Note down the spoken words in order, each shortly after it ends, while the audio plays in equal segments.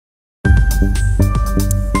Dr.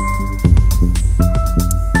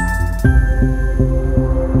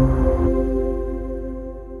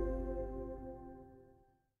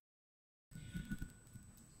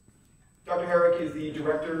 Herrick is the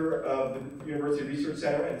director of the University Research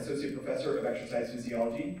Center and associate professor of exercise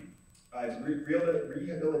physiology. He's a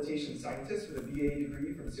rehabilitation scientist with a BA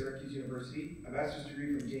degree from Syracuse University, a master's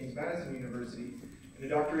degree from James Madison University, and a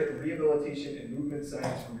doctorate in rehabilitation and movement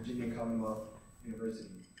science from Virginia Commonwealth University.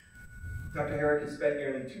 Dr. Herrick has spent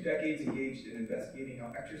nearly 2 decades engaged in investigating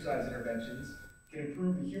how exercise interventions can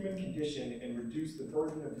improve the human condition and reduce the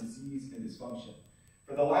burden of disease and dysfunction.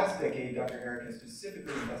 For the last decade, Dr. Herrick has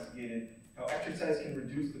specifically investigated how exercise can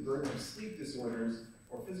reduce the burden of sleep disorders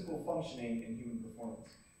or physical functioning in human performance.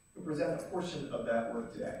 He'll present a portion of that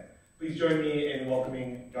work today. Please join me in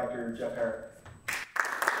welcoming Dr. Jeff Herrick.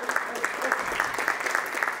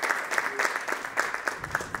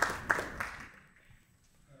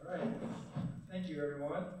 All right. Thank you,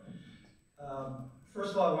 everyone.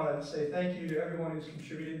 First of all, I want to say thank you to everyone who's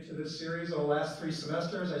contributed to this series over the last 3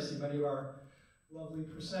 semesters. I see many of our lovely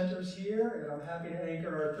presenters here, and I'm happy to anchor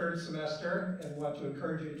our 3rd semester and want to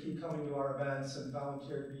encourage you to keep coming to our events and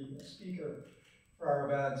volunteer to be a speaker for our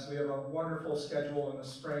events. We have a wonderful schedule in the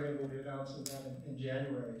spring, and we'll be announcing that in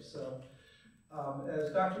January. So,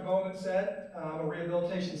 as Dr. Bowman said, I'm a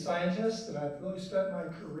rehabilitation scientist, and I've really spent my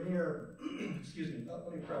career, excuse me, let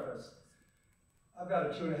me preface. I've got a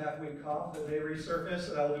 2.5-week cough that may resurface,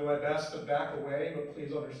 and I will do my best to back away, but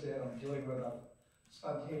please understand I'm dealing with a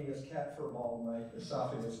spontaneous cat fur ball in my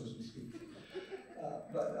esophagus as we speak.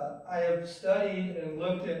 I have studied and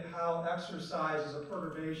looked at how exercise as a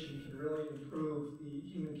perturbation can really improve the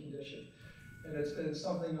human condition. And it's been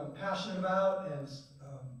something I'm passionate about and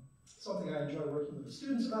something I enjoy working with the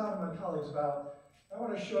students about and my colleagues about. I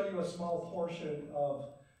want to show you a small portion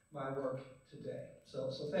of my work today.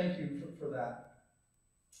 So thank you for that.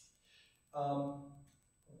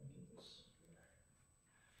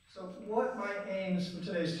 So what my aims for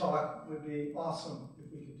today's talk would be awesome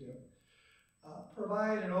if we could do.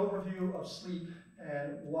 Provide an overview of sleep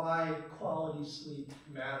and why quality sleep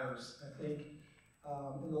matters. I think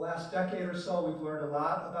in the last decade or so we've learned a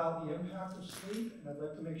lot about the impact of sleep, and I'd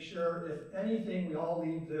like to make sure, if anything, we all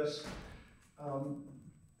leave this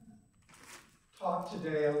talk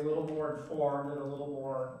today a little more informed and a little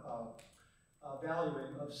more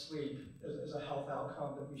valuing of sleep as a health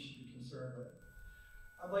outcome that we should be concerned with.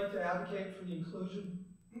 I'd like to advocate for the inclusion,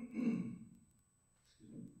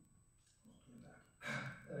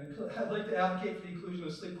 I'd like to advocate for the inclusion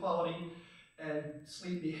of sleep quality and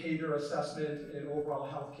sleep behavior assessment in overall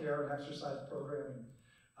healthcare and exercise programming.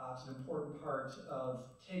 It's an important part of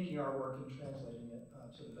taking our work and translating it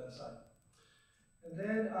to the bedside. And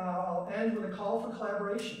then I'll end with a call for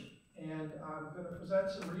collaboration. And I'm going to present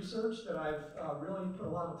some research that I've really put a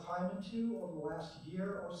lot of time into over the last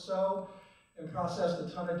year or so, and processed a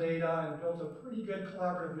ton of data and built a pretty good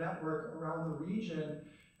collaborative network around the region.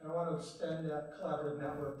 And I want to extend that collaborative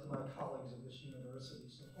network to my colleagues at this university.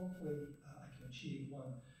 So hopefully I can achieve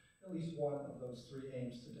at least one of those 3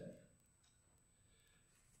 aims today.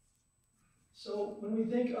 So when we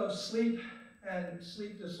think of sleep and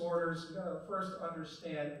sleep disorders, we've got to first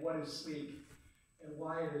understand what is sleep and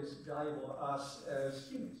why it is valuable to us as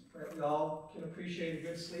humans. Right? We all can appreciate a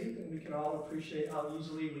good sleep, and we can all appreciate how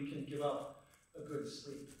easily we can give up a good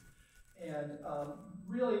sleep. And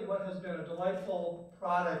really what has been a delightful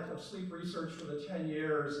product of sleep research for the 10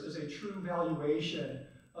 years is a true valuation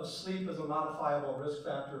of sleep as a modifiable risk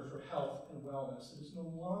factor for health and wellness. It is no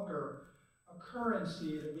longer a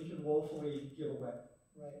currency that we can woefully give away.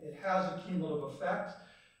 Right? It has a cumulative effect,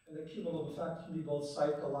 and the cumulative effect can be both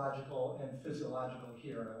psychological and physiological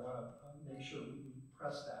here, and I want to make sure we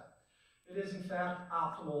press that. It is, in fact,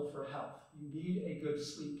 optimal for health. You need a good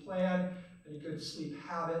sleep plan and a good sleep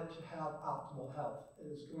habit to have optimal health. It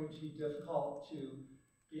is going to be difficult to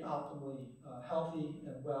be optimally healthy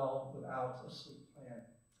and well without a sleep plan.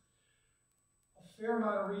 A fair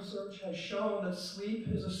amount of research has shown that sleep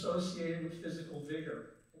is associated with physical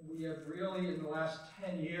vigor. And we have really, in the last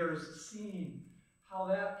 10 years, seen how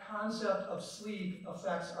that concept of sleep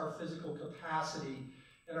affects our physical capacity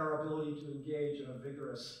and our ability to engage in a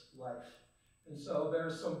vigorous life. And so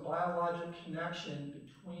there's some biologic connection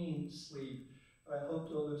between sleep, but I hope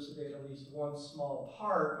to elucidate at least one small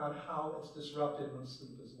part on how it's disrupted when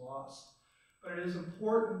sleep is lost. But it is an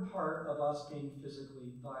important part of us being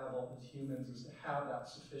physically viable as humans is to have that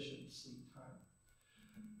sufficient sleep time.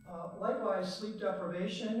 Likewise, sleep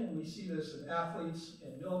deprivation, and we see this in athletes,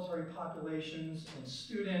 in military populations, in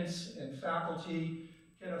students, in faculty,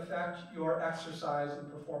 can affect your exercise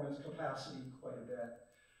and performance capacity quite a bit.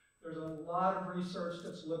 There's a lot of research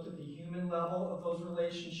that's looked at the human level of those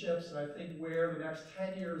relationships, and I think where the next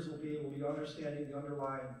 10 years will be understanding the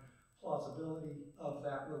underlying plausibility of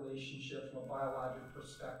that relationship from a biologic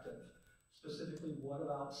perspective. Specifically, what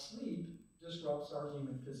about sleep disrupts our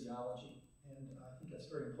human physiology? And I think that's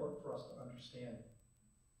very important for us to understand.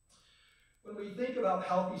 When we think about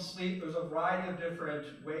healthy sleep, there's a variety of different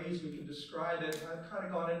ways we can describe it. I've kind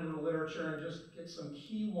of gone into the literature and just get some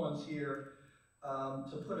key ones here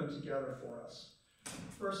to put them together for us.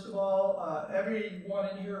 First of all, everyone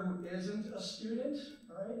in here who isn't a student,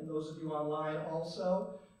 all right, and those of you online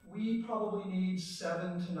also, we probably need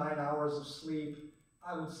 7 to 9 hours of sleep.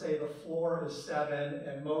 I would say the floor is 7,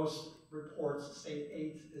 and most reports say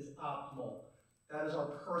 8 is optimal. That is our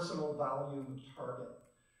personal volume target.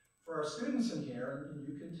 For our students in here, and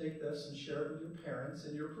you can take this and share it with your parents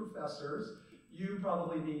and your professors, you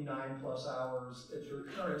probably need 9+ hours at your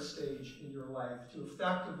current stage in your life to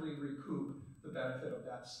effectively recoup the benefit of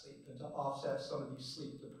that sleep and to offset some of these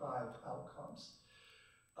sleep-deprived outcomes.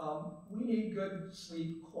 We need good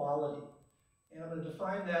sleep quality. And I'm going to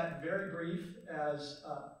define that very brief as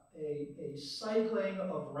a cycling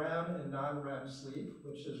of REM and non-REM sleep,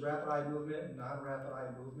 which is rapid eye movement and non-rapid eye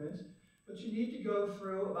movement. But you need to go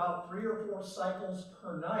through about 3 or 4 cycles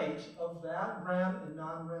per night of that REM and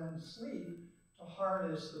non-REM sleep to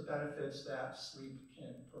harness the benefits that sleep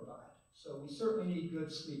can provide. So we certainly need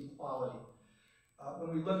good sleep quality.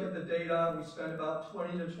 When we look at the data, we spend about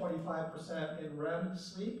 20 to 25% in REM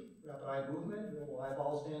sleep, rapid eye movement, little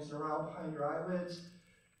eyeballs dancing around behind your eyelids.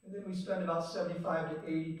 And then we spend about 75 to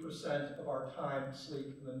 80% of our time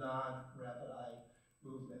asleep in the non-rapid eye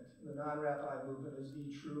movement. And the non-rapid eye movement is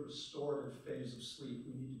the true restorative phase of sleep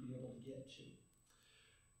we need to be able to get to.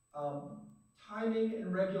 Timing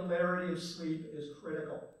and regularity of sleep is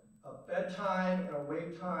critical. Bedtime and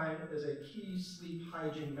awake time is a key sleep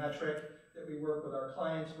hygiene metric that we work with our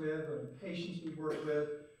clients with, or the patients we work with,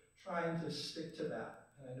 trying to stick to that.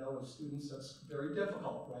 And I know with students that's very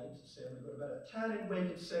difficult, right? To say I'm going to go to bed at 10 and wake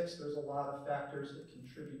at 6, there's a lot of factors that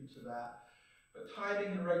contribute to that. But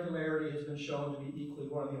timing and regularity has been shown to be equally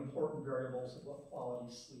one of the important variables of what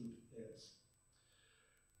quality sleep is.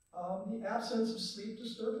 The absence of sleep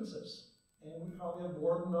disturbances. And we probably have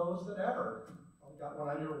more than those than ever. You've got one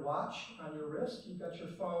on your watch, on your wrist, you've got your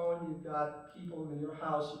phone, you've got people in your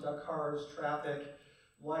house, you've got cars, traffic,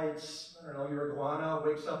 lights, I don't know, your iguana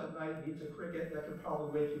wakes up at night, needs a cricket, that could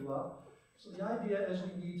probably wake you up. So the idea is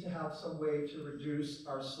we need to have some way to reduce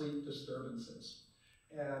our sleep disturbances.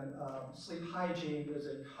 And sleep hygiene is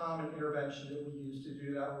a common intervention that we use to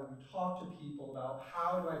do that, where we talk to people about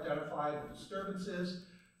how to identify the disturbances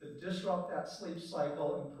that disrupt that sleep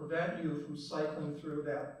cycle and prevent you from cycling through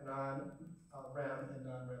that non-REM and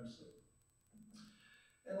non-REM sleep.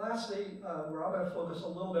 And lastly, where I'm going to focus a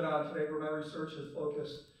little bit on today, where my research is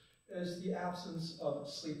focused, is the absence of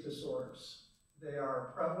sleep disorders. They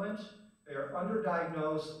are prevalent, they are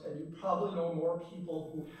underdiagnosed, and you probably know more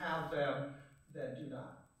people who have them than do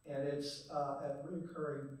not. And it's a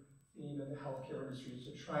recurring theme in the healthcare industry is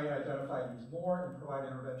to try and identify these more and provide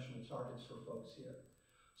interventional targets for folks here.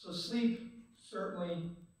 So sleep, certainly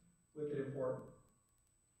wicked important.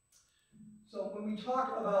 So when we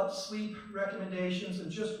talk about sleep recommendations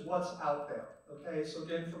and just what's out there, okay, so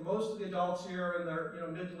again, for most of the adults here in their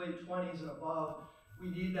mid to late 20s and above, we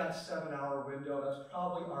need that 7-hour window. That's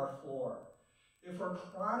probably our floor. If we're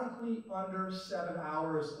chronically under 7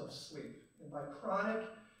 hours of sleep, and by chronic,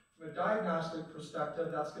 from a diagnostic perspective,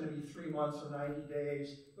 that's going to be 3 months or 90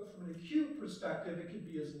 days, but from an acute perspective, it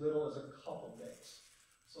could be as little as a couple days.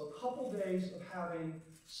 So a couple days of having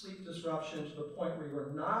sleep disruption to the point where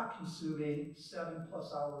you're not consuming 7+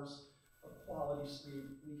 hours of quality sleep,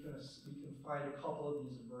 we can find a couple of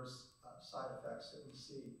these adverse side effects that we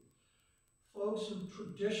see. Folks who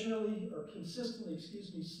traditionally or consistently,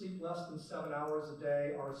 sleep less than 7 hours a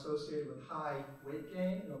day are associated with high weight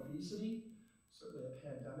gain and obesity. Certainly a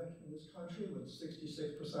pandemic in this country with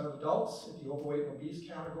 66% of adults in the overweight and obese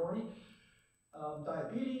category.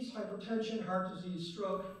 Diabetes, hypertension, heart disease,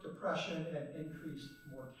 stroke, depression, and increased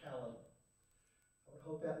mortality. I would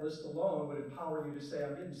hope that list alone would empower you to say,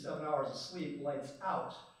 I'm getting 7 hours of sleep, lights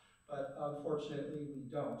out. But unfortunately, we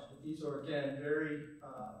don't. But these are, again, very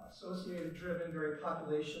associated, driven, very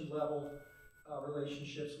population-level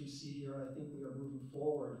relationships we see here, and I think we are moving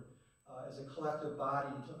forward as a collective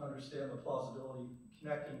body to understand the plausibility of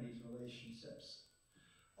connecting these relationships.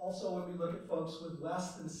 Also, when we look at folks with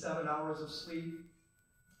less than 7 hours of sleep,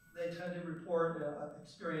 they tend to report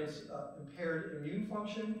experience impaired immune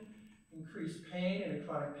function, increased pain in a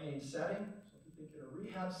chronic pain setting. So if you think in a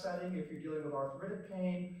rehab setting, if you're dealing with arthritic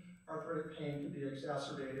pain, arthritic pain can be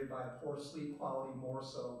exacerbated by poor sleep quality more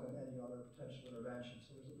so than any other potential intervention.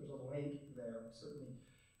 So there's a link there. Certainly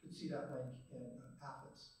you could see that link in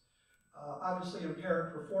athletes. Obviously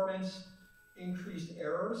impaired performance, increased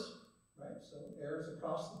errors, right? So errors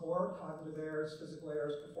across the board, cognitive errors, physical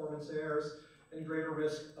errors, performance errors, and greater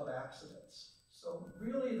risk of accidents. So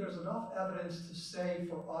really there's enough evidence to say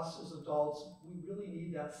for us as adults, we really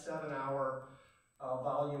need that 7-hour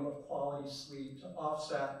volume of quality sleep to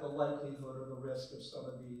offset the likelihood or the risk of some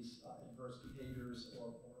of these adverse behaviors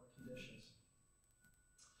or conditions.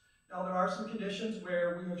 Now there are some conditions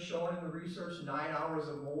where we have shown in the research 9 hours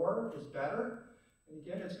or more is better. And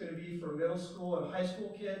again, it's going to be for middle school and high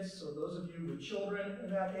school kids, so those of you with children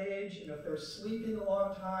in that age, and if they're sleeping a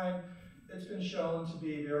long time, it's been shown to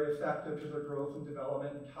be very effective to their growth and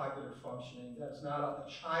development and cognitive functioning. That's not a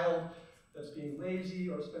child that's being lazy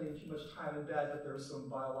or spending too much time in bed, but there's some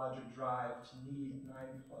biologic drive to need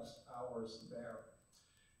 9+ hours there.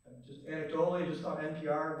 And just anecdotally, just on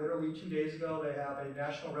NPR, literally 2 days ago, they have a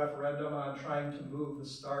national referendum on trying to move the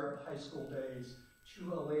start of high school days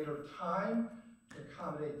to a later time to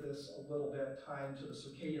accommodate this a little bit, tying to the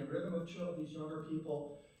circadian rhythm of these younger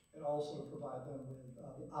people, and also to provide them with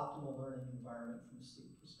the optimal learning environment from a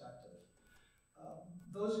sleep perspective.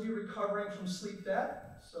 Those of you recovering from sleep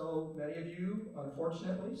debt, so many of you,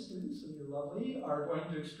 unfortunately, students, and you're lovely, are going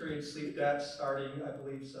to experience sleep debt starting, I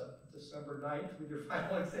believe, December 9th with your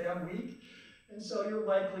final exam week. And so you're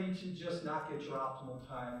likely to just not get your optimal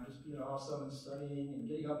time, just being awesome and studying and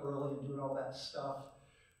getting up early and doing all that stuff.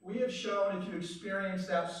 We have shown if you experience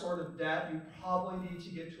that sort of debt, you probably need to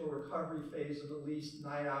get to a recovery phase of at least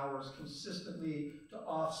 9 hours consistently to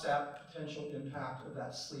offset potential impact of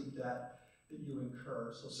that sleep debt that you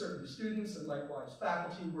incur. So certainly students and likewise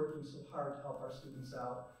faculty working so hard to help our students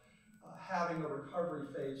out, having a recovery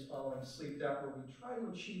phase following sleep debt where we try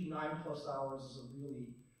to achieve 9+ hours is a really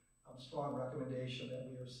strong recommendation that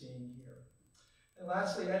we are seeing here. And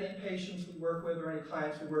lastly, any patients we work with or any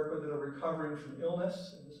clients we work with that are recovering from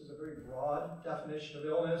illness, and this is a very broad definition of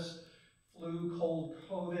illness, flu, cold,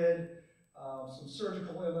 COVID, some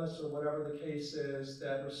surgical illness or whatever the case is,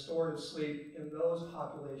 that restorative sleep in those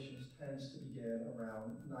populations tends to begin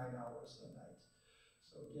around 9 hours a night.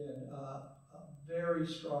 So again, a very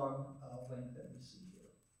strong link that we see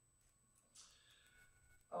here.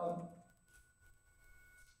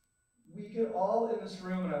 We can all in this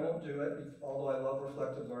room, and I won't do it, although I love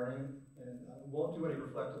reflective learning, and we won't do any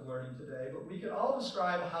reflective learning today, but we can all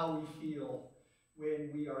describe how we feel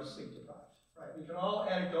when we are sleep deprived. Right? We can all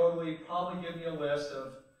anecdotally probably give me a list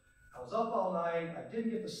of, I was up all night, I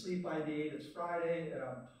didn't get the sleep I need, it's Friday, and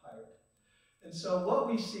I'm tired. And so what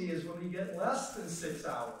we see is when we get less than 6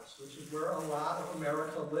 hours, which is where a lot of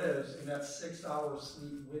America lives in that 6-hour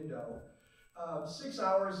sleep window, 6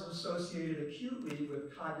 hours is associated acutely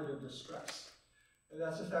with cognitive distress. And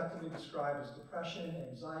that's effectively described as depression,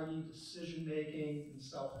 anxiety, decision-making, and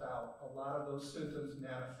self-doubt. A lot of those symptoms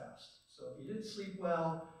manifest. So if you didn't sleep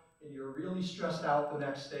well, and you're really stressed out the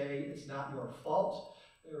next day, it's not your fault.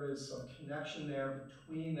 There is some connection there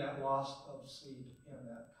between that loss of sleep and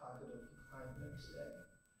that cognitive decline the next day.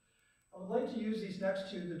 I would like to use these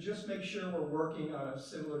next two to just make sure we're working on a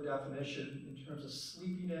similar definition in terms of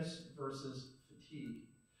sleepiness versus fatigue.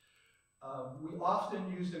 We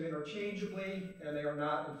often use them interchangeably, and they are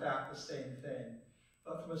not, in fact, the same thing.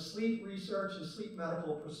 But from a sleep research and sleep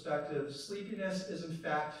medical perspective, sleepiness is in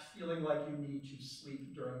fact feeling like you need to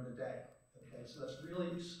sleep during the day. Okay, so that's really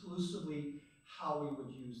exclusively how we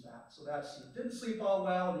would use that. So that's, you didn't sleep all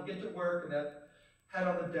well, and you get to work, and that head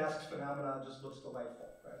on the desk phenomenon just looks delightful,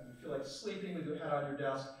 right? You feel like sleeping with your head on your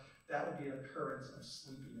desk, that would be an occurrence of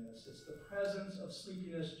sleepiness. It's the presence of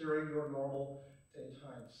sleepiness during your normal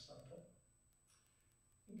daytime cycle.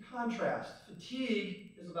 In contrast,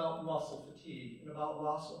 fatigue is about muscle fatigue and about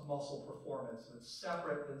loss of muscle performance, and it's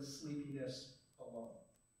separate than sleepiness alone.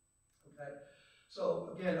 Okay?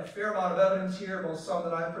 So again, a fair amount of evidence here, both some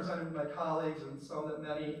that I've presented with my colleagues and some that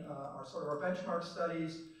many are sort of our benchmark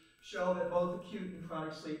studies, show that both acute and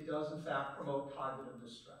chronic sleep does in fact promote cognitive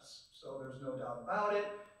distress. So there's no doubt about it.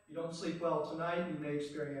 If you don't sleep well tonight, you may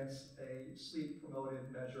experience a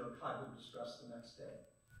sleep-promoted measure of cognitive distress the next day.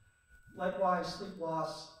 Likewise, sleep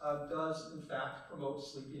loss does, in fact, promote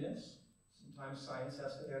sleepiness. Sometimes science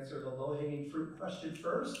has to answer the low-hanging fruit question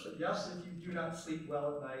first, but yes, if you do not sleep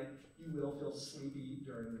well at night, you will feel sleepy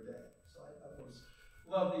during the day. So I always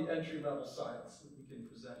love the entry-level science that we can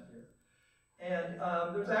present here. And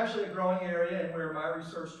there's actually a growing area, and where my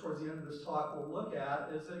research towards the end of this talk will look at,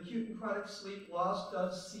 is that acute and chronic sleep loss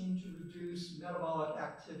does seem to reduce metabolic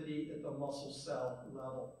activity at the muscle cell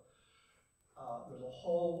level. There's a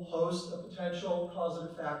whole host of potential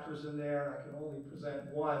causative factors in there. I can only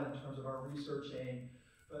present one in terms of our research aim,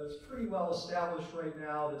 but it's pretty well established right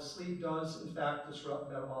now that sleep does, in fact,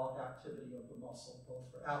 disrupt metabolic activity of the muscle,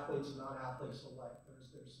 both for athletes and non-athletes alike.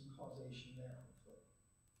 There's some causation there.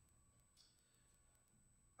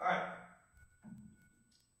 All right.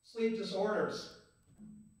 Sleep disorders.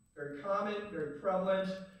 Very common, very prevalent.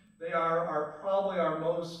 They are probably our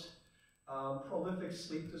most prolific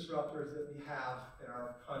sleep disruptors that we have in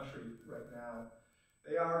our country right now.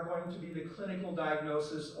 They are going to be the clinical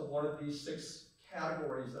diagnosis of one of these 6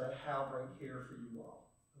 categories that I have right here for you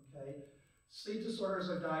all. Okay? Sleep disorders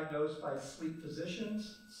are diagnosed by sleep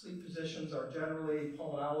physicians. Sleep physicians are generally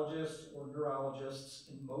pulmonologists or neurologists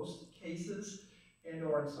in most cases, and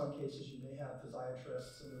or in some cases you may have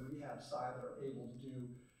physiatrists in the rehab side that are able to do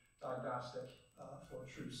diagnostic for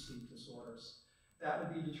true sleep disorders. That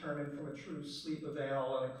would be determined from a true sleep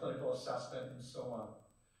eval and a clinical assessment and so on.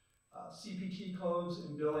 CPT codes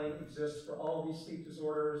and billing exist for all of these sleep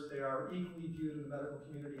disorders. They are equally viewed in the medical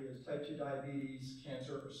community as type 2 diabetes,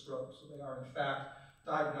 cancer, or stroke. So they are, in fact,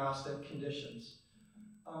 diagnostic conditions.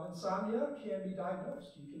 Insomnia can be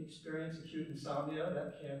diagnosed. You can experience acute insomnia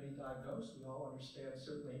that can be diagnosed. We all understand,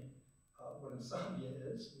 certainly, what insomnia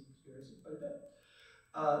is. We experience it quite a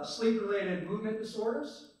bit. Sleep-related movement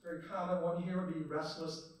disorders. Very common one here would be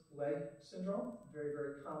restless leg syndrome. Very,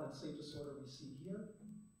 very common sleep disorder we see here.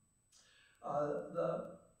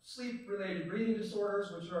 The sleep-related breathing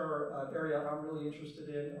disorders, which are an area I'm really interested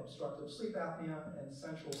in, obstructive sleep apnea and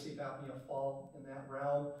central sleep apnea fall in that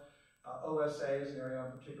realm. OSA is an area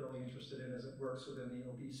I'm particularly interested in as it works within the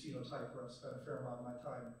obese phenotype, where I've spent a fair amount of my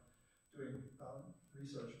time doing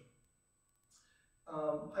research.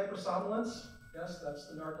 Hypersomnolence, yes, that's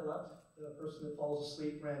the narcoleptic, the person that falls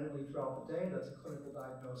asleep randomly throughout the day. That's a clinical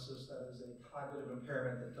diagnosis. That is a cognitive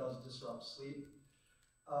impairment that does disrupt sleep.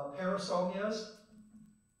 Parasomnias,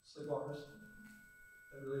 sleepwalkers,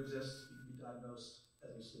 that really exists. You can be diagnosed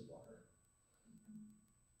as a sleepwalker.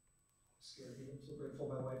 Scared me. I'm so grateful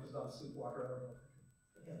my wife is not a sleepwalker. I don't know if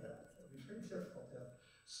I can handle that. It would be very difficult to have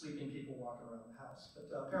sleeping people walking around the house. But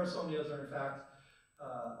parasomnias are, in fact,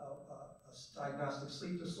 a diagnostic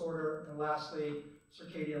sleep disorder. And lastly,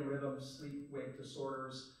 circadian rhythm sleep-wake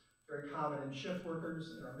disorders. Very common in shift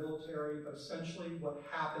workers in our military, but essentially what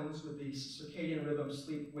happens with these circadian rhythm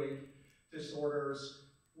sleep-wake disorders,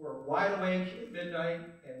 we're wide awake at midnight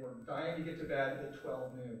and we're dying to get to bed at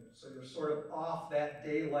 12 noon. So you're sort of off that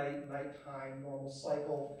daylight, nighttime, normal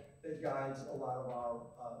cycle that guides a lot of our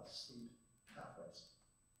sleep pathways.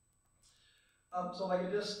 So if I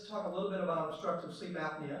could just talk a little bit about obstructive sleep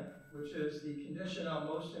apnea, which is the condition I'm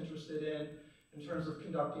most interested in terms of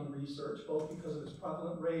conducting research, both because of its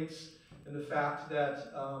prevalent rates and the fact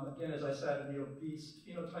that, again, as I said, in the obese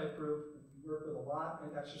phenotype group, we work with a lot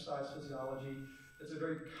in exercise physiology. It's a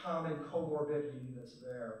very common comorbidity that's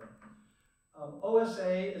there.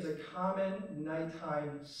 OSA is a common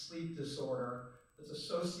nighttime sleep disorder that's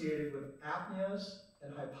associated with apneas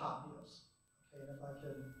and hypopneas. Okay, and if I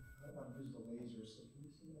can, I don't want to use the laser, so can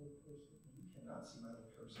you see my little cursor? You cannot see my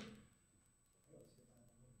little cursor. Let's see if I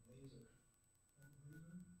have a little laser.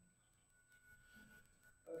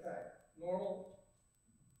 Okay,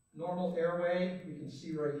 normal airway, we can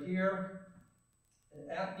see right here. An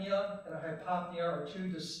apnea and a hypopnea are 2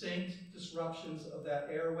 distinct disruptions of that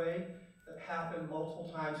airway that happen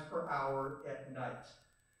multiple times per hour at night.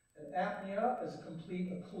 An apnea is a complete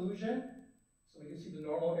occlusion, so we can see the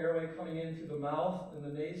normal airway coming in through the mouth and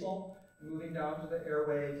the nasal, and moving down to the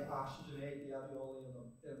airway to oxygenate the alveoli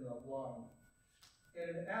in the lung. In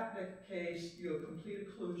an apneic case, you have complete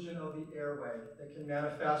occlusion of the airway that can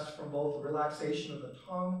manifest from both the relaxation of the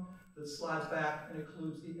tongue that slides back and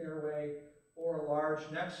occludes the airway, or a large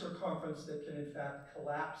neck circumference that can, in fact,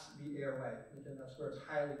 collapse the airway. Again, that's where it's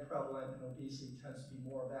highly prevalent, and obesity tends to be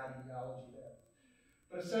more of that etiology there.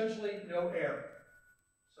 But essentially, no air.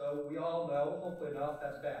 So we all know, hopefully enough,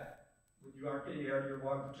 that's bad. When you aren't getting air to your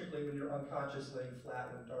lung, particularly when you're unconscious laying flat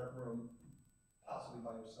in a dark room, possibly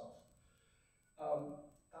by yourself.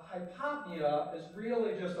 A hypopnea is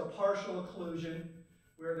really just a partial occlusion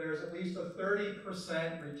where there's at least a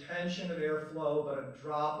 30% retention of airflow, but a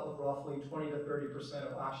drop of roughly 20 to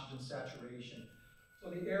 30% of oxygen saturation.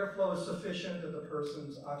 So the airflow is sufficient that the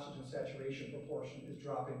person's oxygen saturation proportion is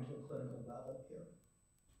dropping to a clinical level here.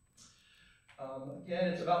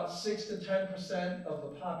 Again, it's about 6 to 10% of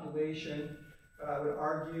the population, but I would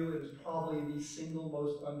argue it is probably the single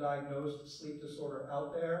most undiagnosed sleep disorder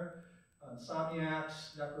out there.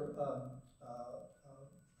 Insomniacs,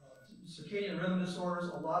 circadian rhythm disorders,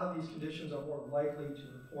 a lot of these conditions are more likely to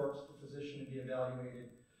report to the physician and be evaluated.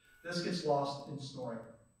 This gets lost in snoring.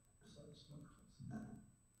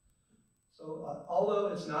 So although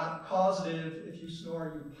it's not causative, if you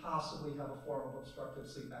snore, you possibly have a form of obstructive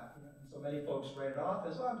sleep apnea. And so many folks write it off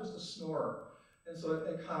as, oh, I'm just a snorer. And so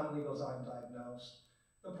it commonly goes undiagnosed.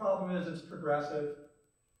 The problem is it's progressive,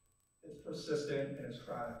 it's persistent, and it's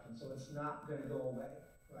chronic. And so it's not going to go away,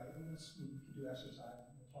 right? Unless you do exercise,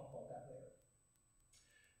 and we'll talk about that later.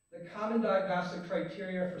 The common diagnostic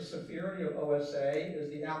criteria for severity of OSA is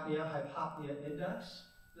the apnea-hypopnea index.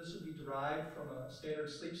 This would be derived from a standard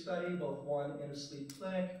sleep study, both one in a sleep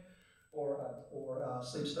clinic or a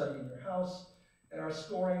sleep study in your house. And our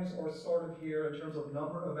scorings are sort of here in terms of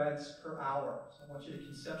number of events per hour. So I want you to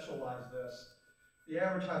conceptualize this. The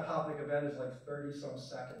average hypopneic event is like 30-some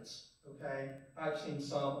seconds, okay? I've seen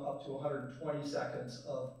some up to 120 seconds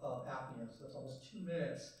of apnea, so that's almost 2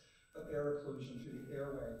 minutes of air occlusion through the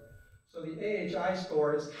airway. So the AHI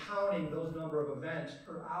score is counting those number of events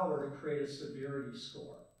per hour to create a severity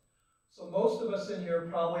score. So most of us in here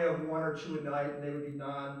probably have 1 or 2 a night, and they would be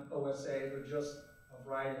non-OSA. They're just a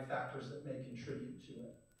variety of factors that may contribute to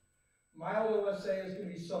it. Mild OSA is going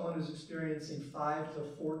to be someone who's experiencing 5 to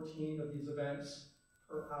 14 of these events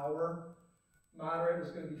per hour. Moderate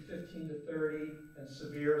is going to be 15 to 30, and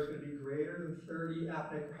severe is going to be greater than 30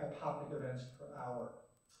 apneic or hypopneic events per hour.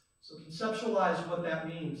 So conceptualize what that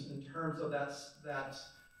means in terms of that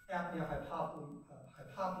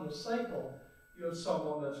apnea-hypopnea cycle. You have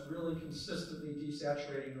someone that's really consistently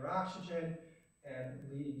desaturating their oxygen and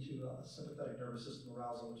leading to a sympathetic nervous system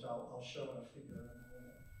arousal, which I'll show in a figure in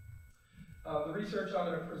a moment. The research I'm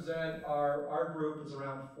going to present, our group is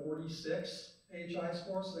around 46 AHI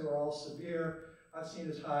scores, so they were all severe. I've seen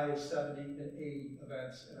as high as 70 and 80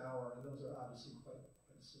 events an hour, and those are obviously quite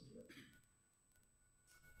severe.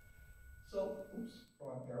 So, oops,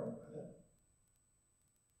 wrong arrow.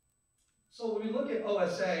 So when we look at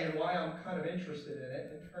OSA and why I'm kind of interested in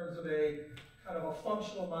it in terms of a kind of a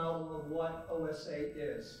functional model of what OSA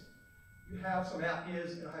is, you have some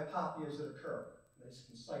apneas and hypopneas that occur. They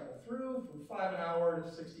can cycle through from 5 an hour to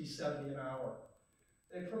 60, 70 an hour.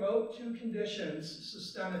 They promote 2 conditions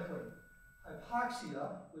systemically: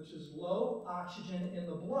 hypoxia, which is low oxygen in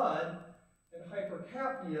the blood, and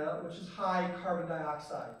hypercapnia, which is high carbon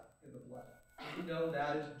dioxide in the blood. We know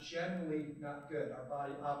that is generally not good. Our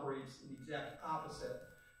body operates in the exact opposite,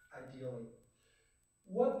 ideally.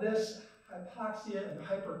 What this hypoxia and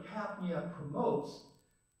hypercapnia promotes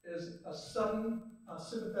is a sudden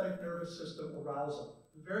sympathetic nervous system arousal,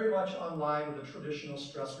 very much in line with a traditional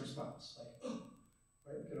stress response. Like,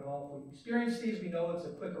 right? We can all, if we experience these, we know it's a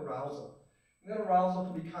quick arousal. And that arousal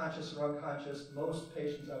can be conscious or unconscious. Most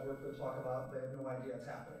patients I've worked with talk about, they have no idea it's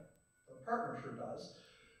happening. Their partner sure does,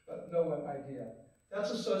 but no idea.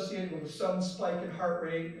 That's associated with a sudden spike in heart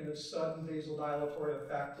rate and a sudden vasodilatory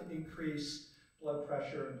effect to increase blood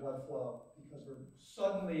pressure and blood flow, because we're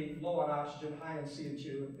suddenly low on oxygen, high in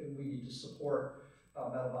CO2, and we need to support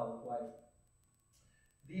metabolic life.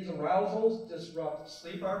 These arousals disrupt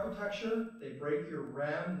sleep architecture. They break your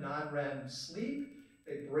REM, non-REM sleep.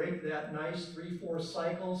 They break that nice 3-4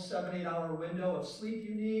 cycle, 7-8 hour window of sleep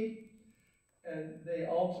you need. And they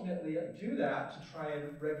ultimately do that to try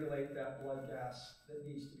and regulate that blood gas that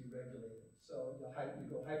needs to be regulated. So you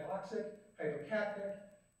go hypoxic, hypercapnic,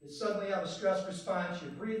 you suddenly have a stress response, you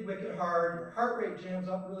breathe wicked hard, your heart rate jams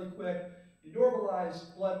up really quick, you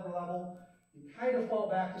normalize blood level, you kind of fall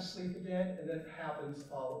back to sleep again, and then it happens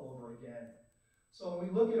all over again. So when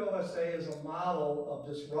we look at OSA as a model of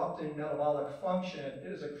disrupting metabolic function,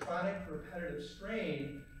 it is a chronic repetitive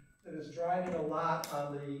strain that is driving a lot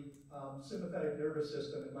on the sympathetic nervous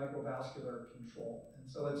system and microvascular control. And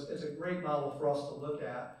so it's a great model for us to look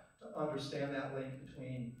at to understand that link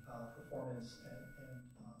between performance and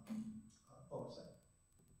OSA.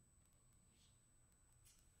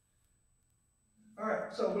 All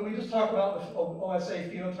right, so when we just talk about the OSA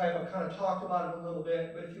phenotype, I've kind of talked about it a little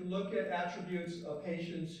bit, but if you look at attributes of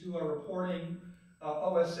patients who are reporting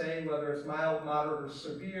OSA, whether it's mild, moderate, or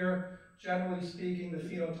severe, generally speaking, the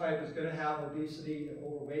phenotype is going to have obesity and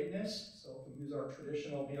overweightness. So if we use our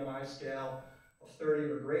traditional BMI scale of 30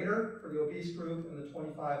 or greater for the obese group and the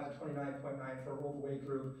 25 to 29.9 for overweight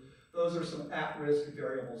group, those are some at-risk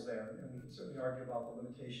variables there. And we can certainly argue about the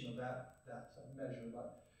limitation of that measure.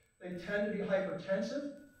 But they tend to be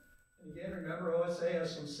hypertensive. And again, remember, OSA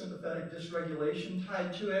has some sympathetic dysregulation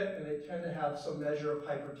tied to it, and they tend to have some measure of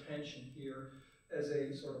hypertension here as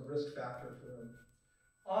a sort of risk factor for them.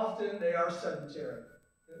 Often they are sedentary.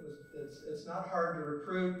 It's not hard to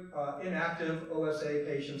recruit inactive OSA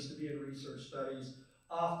patients to be in research studies.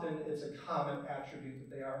 Often it's a common attribute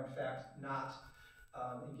that they are in fact not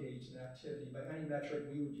engaged in activity by any metric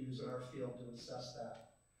we would use in our field to assess that.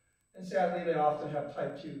 And sadly, they often have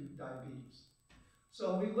type 2 diabetes.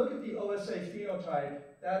 So when we look at the OSA phenotype,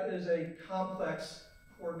 that is a complex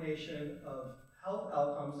coordination of health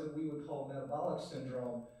outcomes that we would call metabolic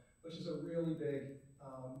syndrome, which is a really big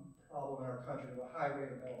problem in our country, with a high rate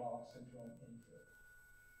of metabolic syndrome in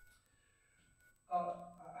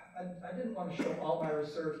I didn't want to show all my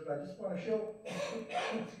research, but I just want to show,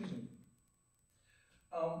 excuse me.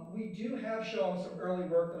 We do have shown some early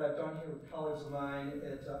work that I've done here with colleagues of mine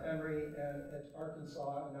at Emory and at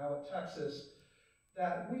Arkansas and now at Texas,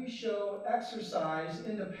 that we show exercise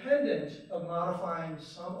independent of modifying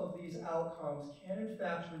some of these outcomes can in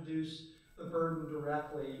fact reduce the burden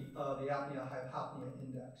directly of the apnea-hypopnea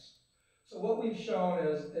index. So what we've shown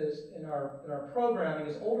is in our programming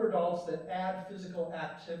is older adults that add physical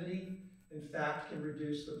activity in fact can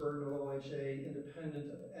reduce the burden of OHA independent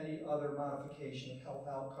of any other modification of health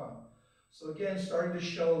outcome. So again, starting to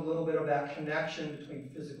show a little bit of that connection between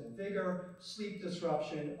physical vigor, sleep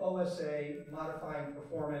disruption, OSA, modifying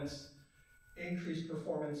performance, increased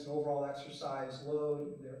performance and overall exercise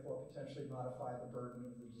load, and therefore potentially modify the burden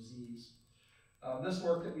of the disease. This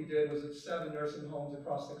work that we did was at 7 nursing homes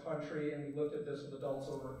across the country, and we looked at this with adults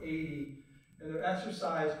over 80. And their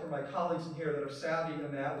exercise, for my colleagues in here that are savvy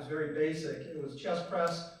in that, was very basic. It was chest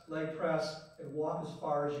press, leg press, and walk as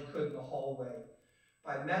far as you could in the hallway.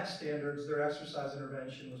 By Met standards, their exercise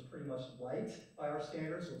intervention was pretty much light by our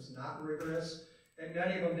standards, so it's not rigorous. And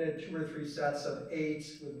many of them did 2 or 3 sets of 8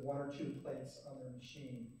 with 1 or 2 plates on their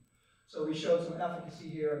machine. So we showed some efficacy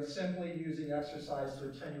here in simply using exercise to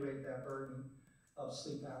attenuate that burden of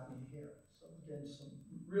sleep apnea here. So again, some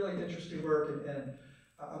really interesting work, and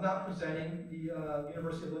I'm not presenting the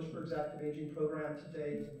University of Lynchburg's active aging program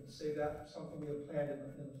today. I'm going to save that for something we have planned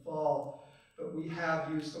in the fall. But we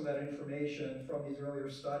have used some of that information from these earlier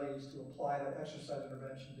studies to apply that exercise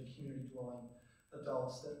intervention to community dwelling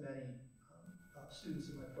adults that many students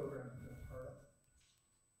in my program have been a part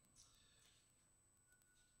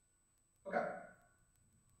of. Okay.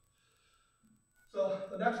 So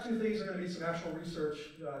the next 2 things are going to be some actual research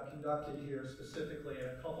conducted here specifically in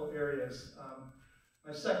a couple of areas.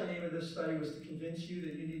 My second aim of this study was to convince you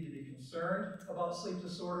that you need to be concerned about sleep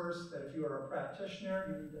disorders, that if you are a practitioner,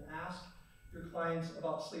 you need to ask your clients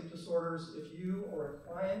about sleep disorders. If you or a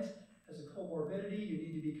client has a comorbidity, you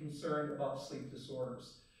need to be concerned about sleep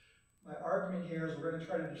disorders. My argument here is we're going to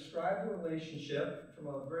try to describe the relationship from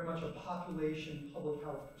a very much a population public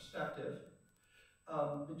health perspective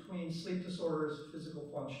between sleep disorders, physical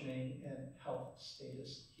functioning, and health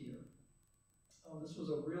status here. This was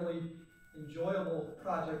a really enjoyable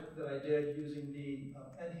project that I did using the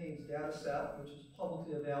NHANES data set, which is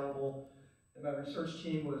publicly available. And my research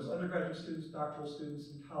team was undergraduate students, doctoral students,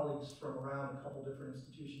 and colleagues from around a couple different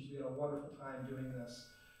institutions. We had a wonderful time doing this.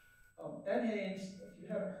 NHANES, if you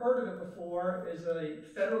haven't heard of it before, is a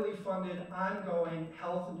federally funded ongoing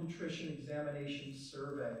health and nutrition examination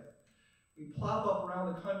survey. We plop up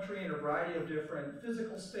around the country in a variety of different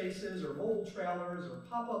physical spaces or mobile trailers or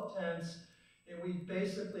pop-up tents, and we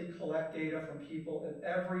basically collect data from people in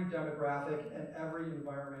every demographic and every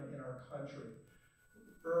environment in our country.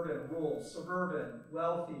 Urban, rural, suburban,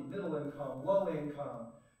 wealthy, middle income, low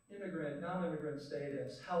income, immigrant, non-immigrant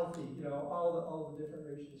status, healthy, all the different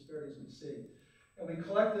racial disparities we see. And we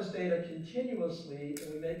collect this data continuously,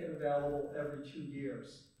 and we make it available every 2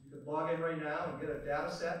 years. You can log in right now and get a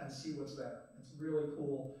data set and see what's there. It's really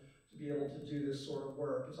cool to be able to do this sort of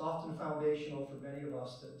work. It's often foundational for many of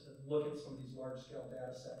us to look at some of these large-scale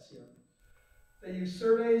data sets here. They use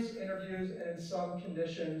surveys, interviews, and in some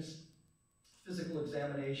conditions, physical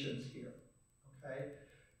examinations here, okay?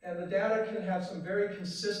 And the data can have some very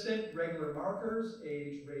consistent regular markers: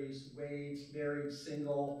 age, race, weight, married,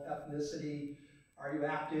 single, ethnicity. Are you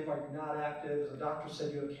active? Are you not active? As a doctor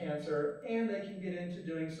said, you have cancer. And they can get into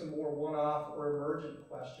doing some more one-off or emergent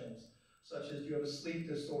questions, such as do you have a sleep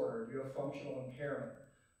disorder? Do you have functional impairment?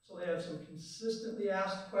 So they have some consistently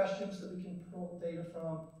asked questions that we can pull data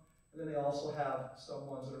from. And then they also have some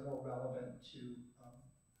ones that are more relevant to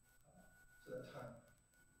that time.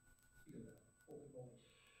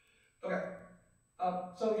 Okay,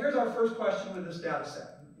 so here's our first question with this data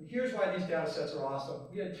set. And here's why these data sets are awesome.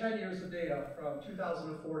 We had 10 years of data from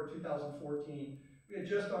 2004 to 2014. We had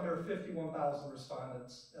just under 51,000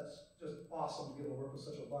 respondents. That's just awesome to be able to work with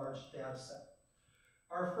such a large data set.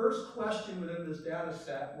 Our first question within this data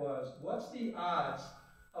set was, what's the odds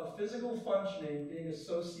of physical functioning being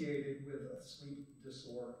associated with a sleep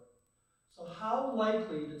disorder? So how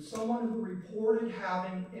likely did someone who reported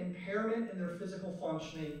having impairment in their physical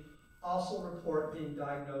functioning also report being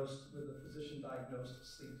diagnosed with a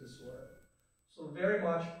physician-diagnosed sleep disorder. So very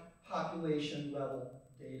much population-level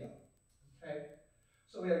data, okay?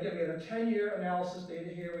 So we had a 10-year analysis data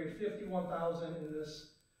here. We had 51,000 in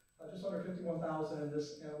this, just under 51,000 in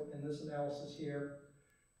this analysis here.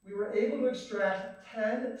 We were able to extract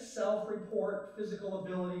 10 self-report physical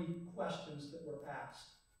ability questions that were asked.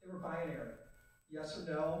 They were binary, yes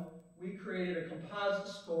or no. We created a composite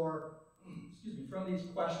score, from these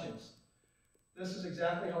questions. This is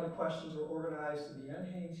exactly how the questions were organized in the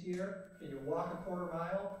NHANES here. Can you walk a quarter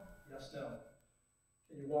mile? Yes, no.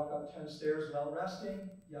 Can you walk up 10 stairs without resting?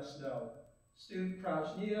 Yes, no. Stoop,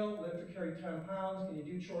 crouch, kneel, lift or carry 10 pounds. Can you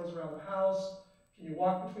do chores around the house? Can you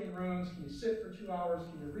walk between rooms? Can you sit for 2 hours?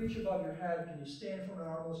 Can you reach above your head? Can you stand from an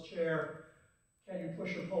armless chair? Can you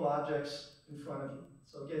push or pull objects in front of you?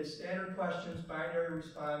 So again, standard questions, binary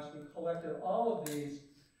response. We collected all of these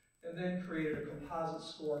and then created a composite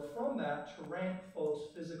score from that to rank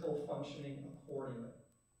folks' physical functioning accordingly.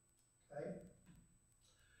 Okay?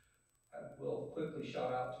 I will quickly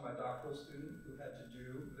shout out to my doctoral student who had to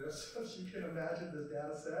do this. As you can imagine, this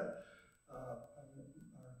data set. Our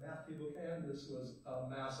math people can. This was a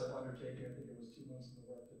massive undertaking. I think it was 2 months in the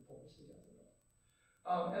work to pull this together.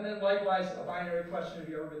 And then likewise, a binary question: have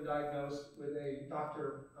you ever been diagnosed with a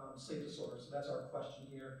doctor sleep disorder? So that's our question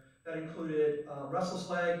here. That included restless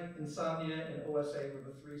leg, insomnia, and OSA were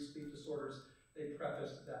the 3 sleep disorders they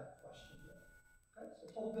prefaced that question with. Okay,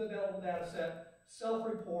 so publicly available data set,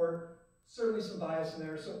 self-report, certainly some bias in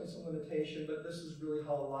there, certainly some limitation, but this is really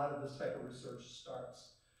how a lot of this type of research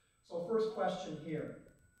starts. So first question here.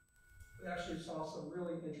 We actually saw some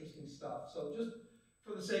really interesting stuff. So just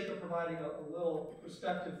for the sake of providing a little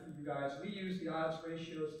perspective for you guys, we use the odds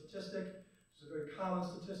ratio statistic, which is a very common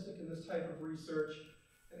statistic in this type of research.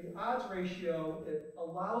 And the odds ratio, it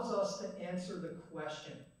allows us to answer the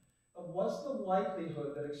question of what's the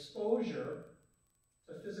likelihood that exposure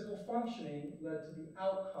to physical functioning led to the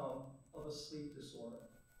outcome of a sleep disorder.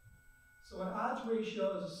 So an odds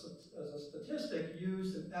ratio is a statistic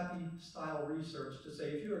used in epi-style research to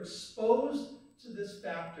say if you're exposed to this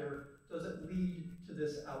factor, does it lead to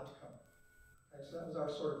this outcome? Okay, so that was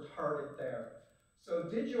our sort of target there. So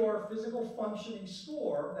did your physical functioning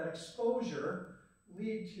score, that exposure,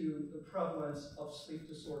 lead to the prevalence of sleep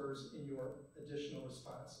disorders in your additional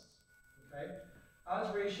responses? Okay?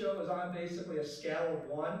 Odds ratio is on basically a scale of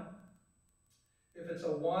 1. If it's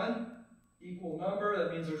a 1, equal number,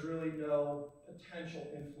 that means there's really no potential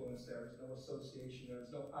influence there. There's no association.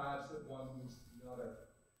 There's no odds that one leads to the other.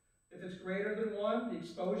 If it's greater than 1, the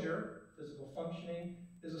exposure, physical functioning,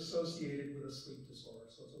 is associated with a sleep disorder.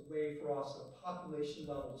 So it's a way for us at a population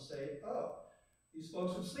level to say, oh, these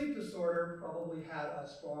folks with sleep disorder probably had a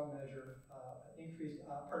strong measure,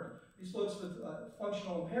 these folks with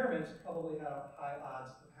functional impairments probably had a high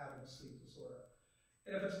odds of having a sleep disorder.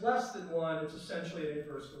 And if it's less than 1, it's essentially an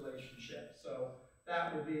inverse relationship. So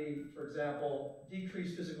that would be, for example,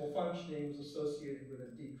 decreased physical functioning was associated with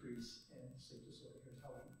a decrease in sleep disorder. Here's how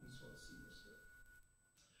we sort of see this here.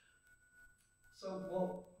 So,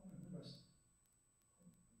 well,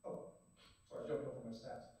 sorry, I jumped over my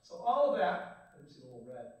stats. So all of that, I didn't see the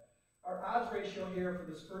little red. Our odds ratio here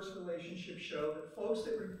for this first relationship show that folks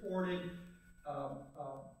that reported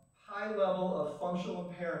high level of functional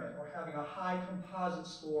impairment or having a high composite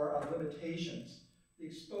score of limitations, the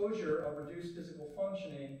exposure of reduced physical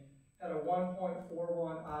functioning had a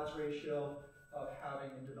 1.41 odds ratio of having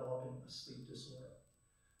and developing a sleep disorder.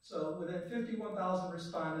 So within 51,000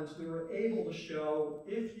 respondents, we were able to show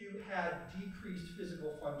if you had decreased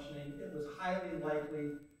physical functioning, it was highly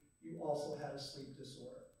likely you also had a sleep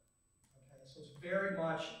disorder. Okay, so it's very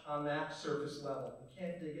much on that surface level. We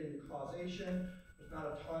can't dig into causation. There's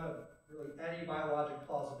not a ton of really any biologic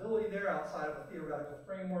plausibility there outside of a theoretical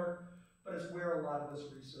framework, but it's where a lot of this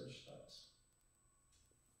research starts.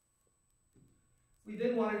 We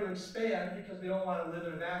then wanted to expand because we don't want to live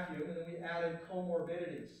in a vacuum, and then we added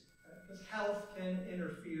comorbidities, because health can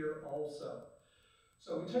interfere also.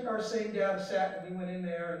 So we took our same data set and we went in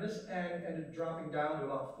there, and this ended dropping down to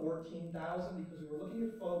about 14,000 because we were looking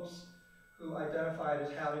at folks who identified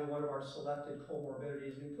as having one of our selected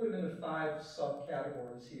comorbidities. We put them into 5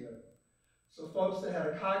 subcategories here. So folks that had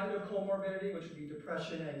a cognitive comorbidity, which would be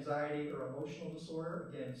depression, anxiety, or emotional disorder,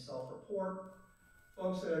 again, self-report.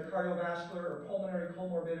 Folks that had cardiovascular or pulmonary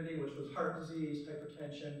comorbidity, which was heart disease,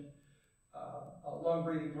 hypertension, lung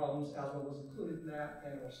breathing problems, asthma was included in that,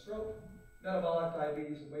 and or stroke. Metabolic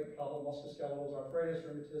diabetes and weight problem, musculoskeletal arthritis,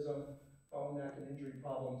 rheumatism, bone, neck, and injury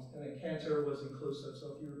problems, and then cancer was inclusive.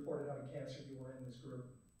 So if you reported having cancer, you were in this group.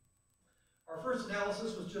 Our first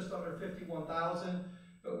analysis was just under 51,000,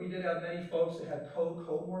 but we did have many folks that had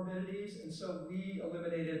comorbidities, and so we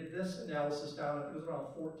eliminated this analysis down. I think it was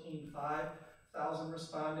around 14,500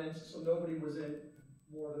 respondents, so nobody was in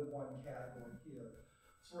more than one category here.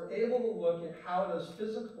 So we're able to look at how does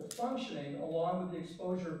physical functioning, along with the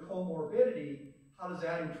exposure of comorbidity, how does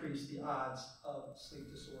that increase the odds of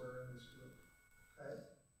sleep disorder in this group, okay?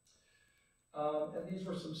 And these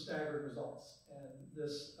were some staggering results. And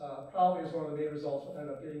this probably is one of the main results that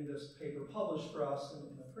ended up getting this paper published for us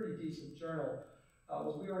in a pretty decent journal,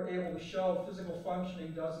 was we were able to show physical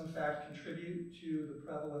functioning does in fact contribute to the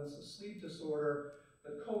prevalence of sleep disorder,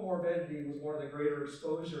 but comorbidity was one of the greater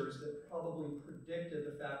exposures that probably predicted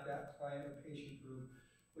the fact that client or patient group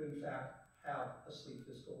would in fact have a sleep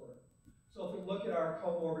disorder. So if we look at our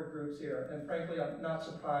comorbid groups here, and frankly I'm not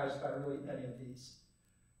surprised by really any of these.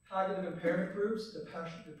 Cognitive impairment groups,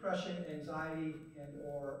 depression, anxiety, and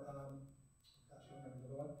or, gosh, I don't remember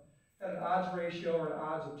the other one, had an odds ratio or an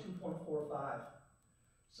odds of 2.45.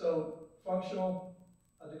 So functional,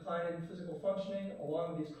 a decline in physical functioning,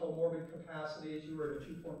 along with these comorbid capacities, you were at a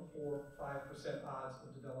 2.45% odds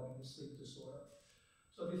of developing a sleep disorder.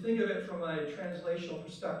 So if you think of it from a translational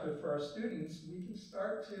perspective for our students, we can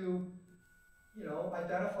start to,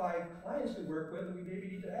 identify clients we work with, and we maybe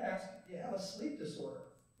need to ask, do you have a sleep disorder?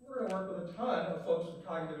 We're going to work with a ton of folks with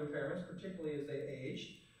cognitive impairments, particularly as they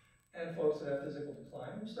age, and folks that have physical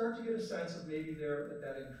decline. We start to get a sense of maybe they're at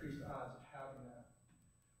that increased odds of having that.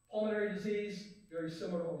 Pulmonary disease, very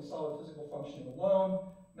similar to what we saw with physical functioning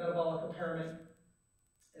alone. Metabolic impairment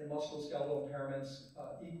and musculoskeletal impairments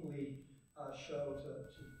equally show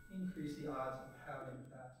to increase the odds of having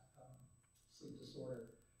that sleep disorder.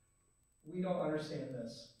 We don't understand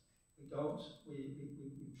this. We don't. We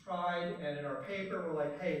tried, and in our paper, we're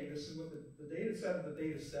like, hey, this is what the data said, the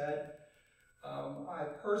data said. I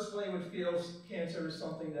personally would feel cancer is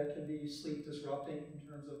something that can be sleep disrupting in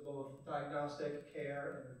terms of both diagnostic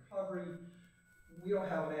care and recovery. We don't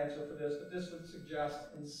have an answer for this, but this would suggest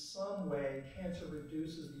in some way cancer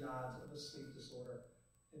reduces the odds of a sleep disorder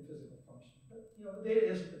in physical function. But the data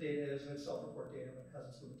is what the data is, and it's self-report data, but it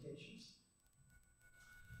has its limitations.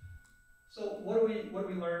 So what do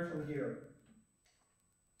we learn from here?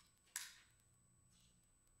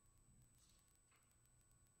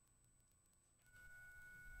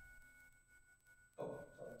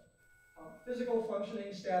 Physical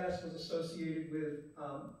functioning status was associated with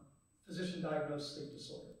physician-diagnosed sleep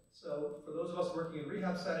disorder. So for those of us working in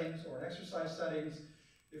rehab settings or in exercise settings,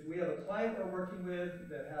 if we have a client we're working with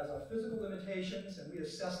that has physical limitations and we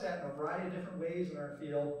assess that in a variety of different ways in our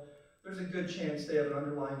field, there's a good chance they have an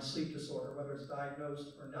underlying sleep disorder, whether it's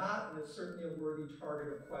diagnosed or not, and it's certainly a worthy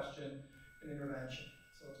target of question and intervention.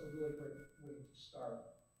 So it's a really great way to start.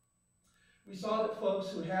 We saw that folks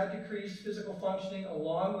who had decreased physical functioning,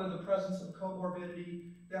 along with the presence of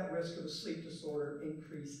comorbidity, that risk of a sleep disorder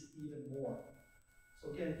increased even more. So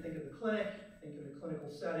again, think of the clinic, think of the clinical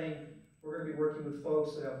setting. We're going to be working with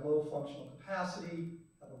folks that have low functional capacity,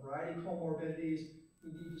 have a variety of comorbidities.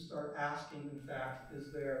 We need to start asking, in fact,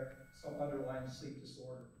 is there some underlying sleep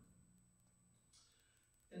disorder?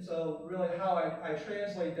 And so really how I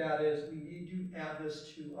translate that is we need to add this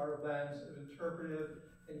to our lens of interpretive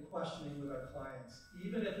and questioning with our clients.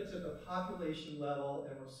 Even if it's at the population level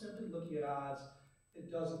and we're simply looking at odds, it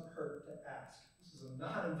doesn't hurt to ask. This is a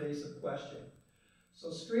non-invasive question. So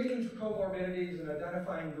screening for comorbidities and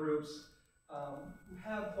identifying groups who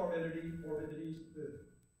have comorbidities,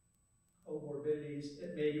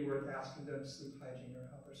 it may be worth asking them sleep hygiene or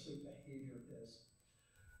how their sleep behavior is.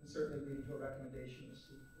 And certainly leading to a recommendation to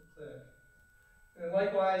sleep in the clinic. And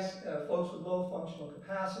likewise, folks with low functional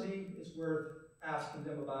capacity, it's worth asking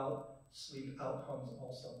them about sleep outcomes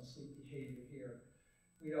also and sleep behavior here.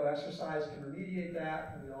 We know exercise can remediate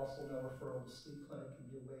that, and we also know referral to sleep clinic can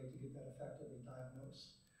be a way to get that effectively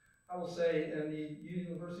diagnosed. I will say in the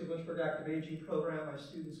University of Lynchburg Active Aging Program, my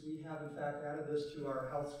students, we have in fact added this to our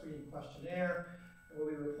health screening questionnaire, and we'll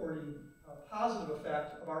be reporting a positive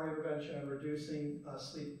effect of our intervention on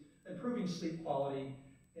improving sleep quality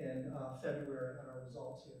in February on our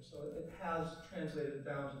results here. So it has translated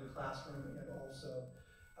down to the classroom and also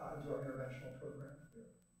into our interventional program here.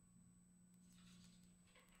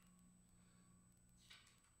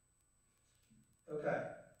 Okay.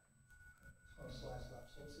 Slides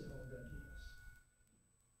left, so let's see how we're going to do this.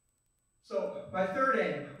 So my third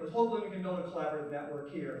aim was hopefully we can build a collaborative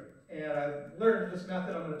network here. And I've learned this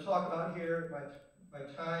method I'm going to talk about here, my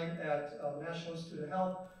time at the National Institute of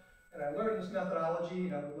Health. And I learned this methodology,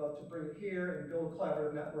 and I would love to bring it here and build a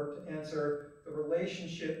collaborative network to answer the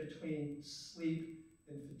relationship between sleep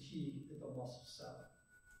and fatigue at the muscle cell.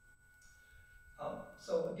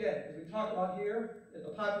 So again, as we talk about here, at the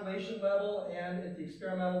population level and at the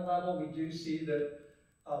experimental level, we do see that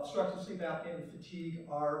obstructive sleep apnea and fatigue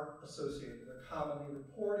are associated. They're commonly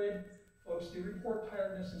reported. Folks do report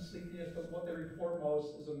tiredness and sleepiness, but what they report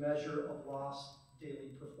most is a measure of lost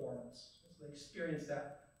daily performance. So they experience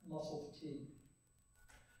that muscle fatigue.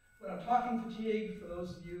 When I'm talking fatigue, for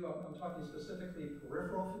those of you, I'm talking specifically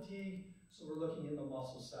peripheral fatigue, so we're looking in the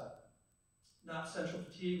muscle cell. Not central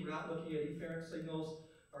fatigue, we're not looking at efferent signals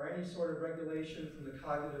or any sort of regulation from the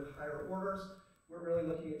cognitive higher orders. We're really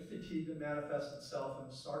looking at fatigue that manifests itself in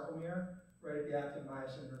the sarcomere, right at the active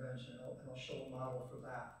myosin intervention, and I'll show a model for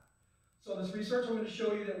that. So this research I'm going to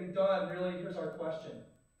show you that we've done, really, here's our question.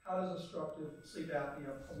 How does obstructive sleep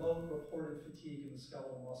apnea promote reported fatigue in the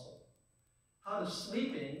skeletal muscle? How does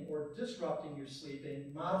sleeping, or disrupting your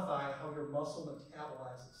sleeping, modify how your muscle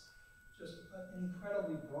metabolizes? Just an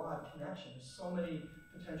incredibly broad connection. There's so many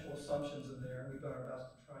potential assumptions in there, and we've done our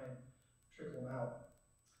best to try and trickle them out.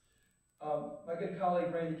 My good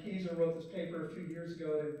colleague Randy Keyser wrote this paper a few years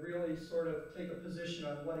ago to really sort of take a position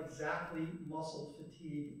on what exactly muscle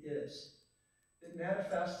fatigue is. It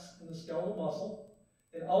manifests in the skeletal muscle,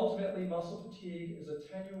 and ultimately muscle fatigue is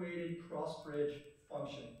attenuated cross-bridge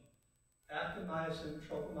function. Active myosin,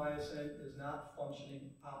 tropomyosin is not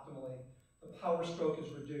functioning optimally. The power stroke is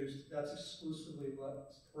reduced. That's exclusively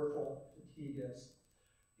what peripheral fatigue is.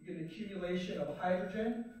 You get an accumulation of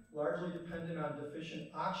hydrogen, largely dependent on deficient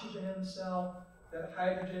oxygen in the cell. That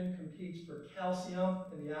hydrogen competes for calcium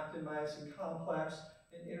in the actin myosin complex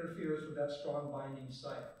and interferes with that strong binding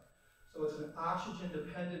site. So it's an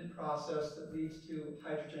oxygen-dependent process that leads to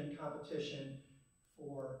hydrogen competition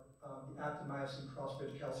for the actin myosin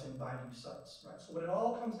cross-bridge calcium binding sites. Right? So when it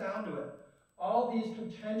all comes down to it, all these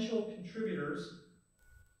potential contributors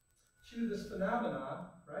to this phenomenon,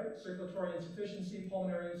 right? Circulatory insufficiency,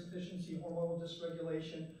 pulmonary insufficiency, hormonal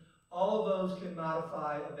dysregulation, all of those can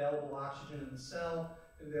modify available oxygen in the cell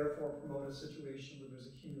and therefore promote a situation where there's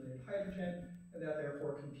accumulated hydrogen, and that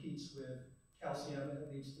therefore competes with calcium, and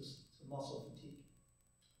it leads to muscle fatigue.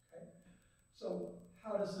 Okay? So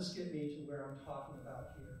how does this get me to where I'm talking about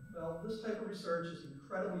here? Well, this type of research is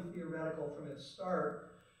incredibly theoretical from its start.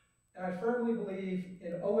 And I firmly believe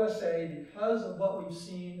in OSA because of what we've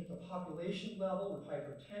seen at the population level with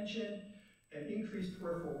hypertension and increased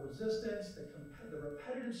peripheral resistance, the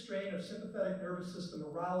repetitive strain of sympathetic nervous system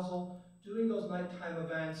arousal, doing those nighttime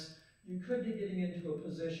events. You could be getting into a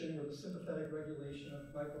position where the sympathetic regulation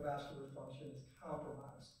of microvascular function is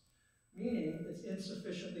compromised, meaning it's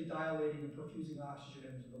insufficiently dilating and perfusing oxygen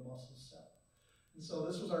into the muscle cell. And so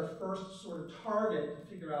this was our first sort of target to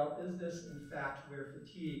figure out, is this in fact where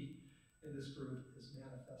fatigue in this group is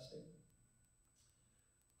manifesting?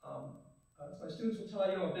 As my students will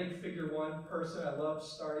tell you, I'm a big figure one person. I love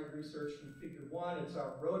starting research from figure one. It's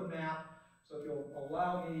our roadmap. So if you'll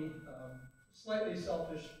allow me slightly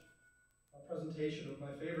selfish presentation of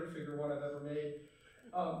my favorite figure one I've ever made.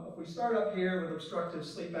 If we start up here with obstructive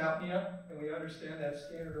sleep apnea, and we understand that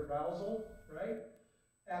standard arousal, right?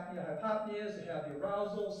 Apnea-hypopnea is to have the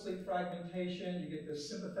arousal, sleep fragmentation, you get this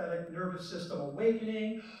sympathetic nervous system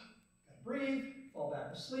awakening, you gotta breathe, fall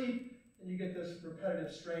back to sleep, and you get this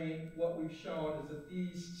repetitive strain. What we've shown is that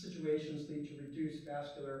these situations lead to reduced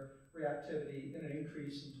vascular reactivity and an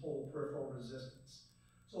increase in total peripheral resistance.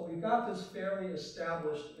 So we've got this fairly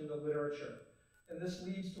established in the literature, and this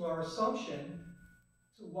leads to our assumption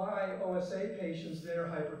to why OSA patients then are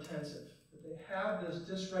hypertensive, that they have this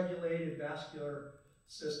dysregulated vascular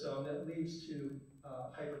system that leads to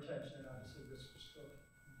hypertension and obviously risk for stroke,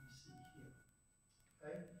 you see here.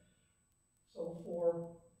 Okay? So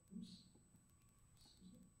for,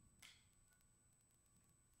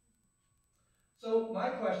 so my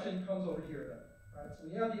question comes over here then. Right? So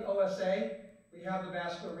we have the OSA, we have the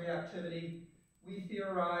vascular reactivity. We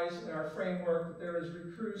theorize in our framework that there is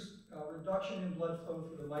reduction in blood flow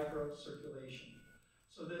through the microcirculation.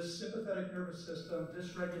 So this sympathetic nervous system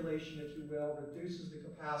dysregulation, if you will, reduces the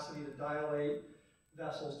capacity to dilate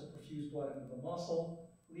vessels to perfuse blood into the muscle,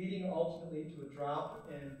 leading ultimately to a drop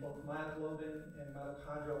in both myoglobin and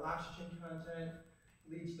mitochondrial oxygen content,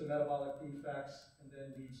 leads to metabolic defects, and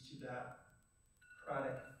then leads to that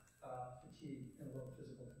chronic fatigue and low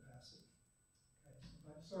physical capacity. Okay, so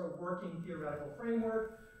my sort of working theoretical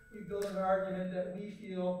framework, we build an argument that we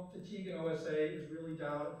feel fatigue in OSA is really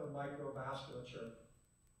down at the microvasculature.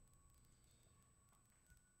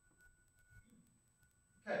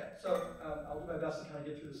 Okay, so I'll do my best to kind of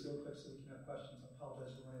get through this real quick so we can have questions. I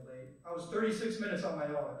apologize for running late. I was 36 minutes on my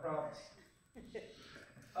own, I promise.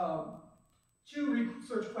 Two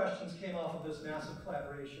research questions came off of this massive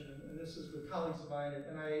collaboration, and this is with colleagues of mine at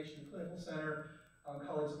NIH and the Clinical Center,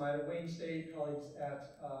 colleagues of mine at Wayne State, colleagues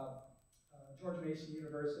at George Mason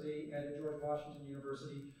University and at George Washington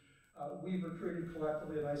University. We've recruited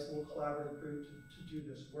collectively a nice little collaborative group to do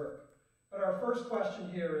this work. But our first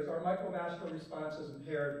question here is, are microvascular responses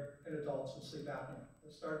impaired in adults with sleep apnea?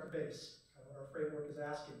 Let's start at the base, kind of what our framework is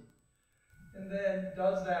asking. And then,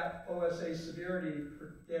 does that OSA severity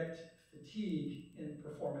predict fatigue in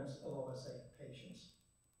performance of OSA patients?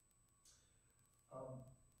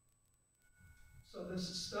 So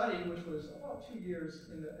this study, which was about 2 years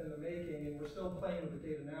in the making, and we're still playing with the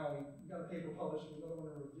data now, we got a paper published, we got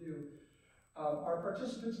one to review. Our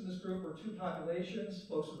participants in this group were two populations,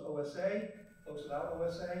 folks with OSA, folks without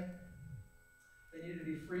OSA. They needed to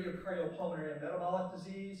be free of cardiopulmonary and metabolic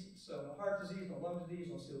disease, so no heart disease, no lung disease,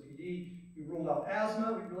 no COPD. We ruled out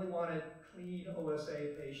asthma. We really wanted clean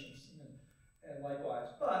OSA patients, and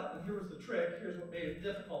likewise. But, and here was the trick, here's what made it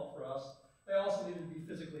difficult for us, they also needed to be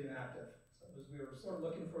physically inactive. So we were sort of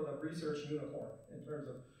looking for the research unicorn in terms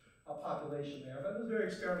of a population there. But it was very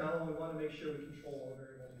experimental, and we wanted to make sure we controlled all the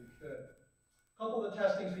variables we could. A couple of the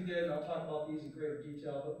testings we did, and I'll talk about these in greater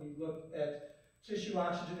detail, but we looked at tissue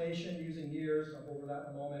oxygenation using NIRS. I'll go over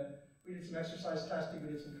that in a moment. We did some exercise testing,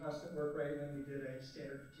 we did some constant work rate, and then we did a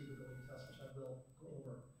standard fatigability test, which I will go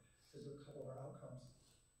over as a couple of our outcomes.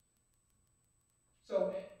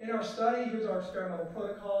 So in our study, here's our experimental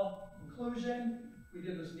protocol. Inclusion, we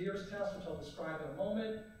did this NIRS test, which I'll describe in a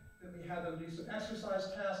moment. Then we had them do some exercise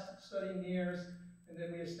tests, studying NIRS, and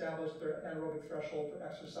then we established their anaerobic threshold for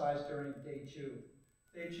exercise during day 2.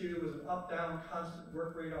 Day 2 was an up-down constant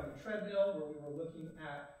work rate on the treadmill, where we were looking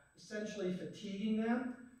at essentially fatiguing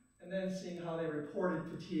them, and then seeing how they reported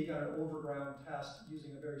fatigue on an overground test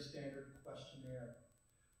using a very standard questionnaire.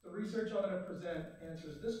 The research I'm going to present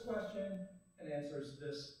answers this question and answers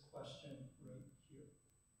this question right here.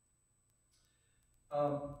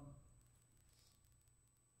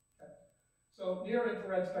 Okay. So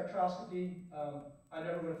near-infrared spectroscopy, I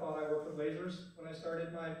never would have thought I worked with lasers when I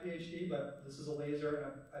started my PhD, but this is a laser, and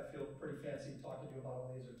I feel pretty fancy talking to you about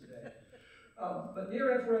a laser today. But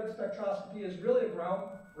near-infrared spectroscopy is really a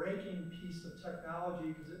groundbreaking piece of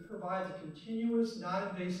technology because it provides a continuous,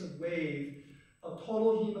 non-invasive wave of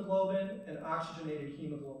total hemoglobin and oxygenated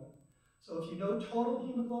hemoglobin. So if you know total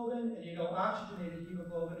hemoglobin and you know oxygenated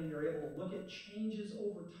hemoglobin and you're able to look at changes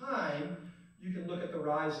over time, you can look at the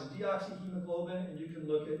rise in deoxyhemoglobin and you can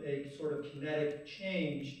look at a sort of kinetic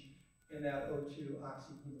change in that O2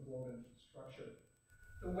 oxyhemoglobin structure.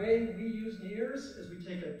 The way we use NIRS is we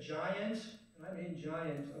take a giant, and I mean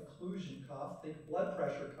giant, occlusion cuff, think blood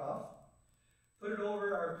pressure cuff, put it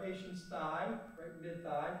over our patient's thigh, right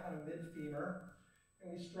mid-thigh, kind of mid-femur,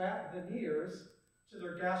 and we strap the NIRS to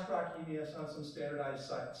their gastroc hemias on some standardized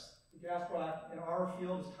sites. The gastroc in our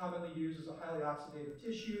field is commonly used as a highly oxidative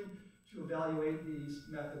tissue to evaluate these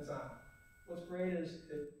methods on. What's great is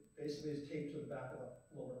it basically is taped to the back of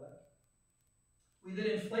the lower leg. We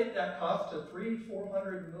then inflate that cuff to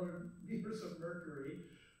 300-400 millimeters of mercury,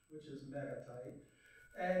 which is mega tight,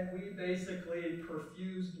 and we basically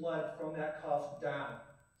perfuse blood from that cuff down.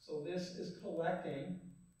 So this is collecting,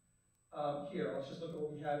 here, let's just look at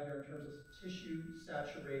what we have here in terms of tissue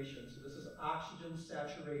saturation. So this is oxygen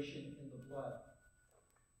saturation in the blood.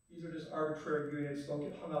 These are just arbitrary units, don't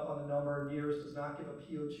get hung up on the number. NIRS does not give a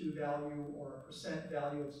PO2 value or a percent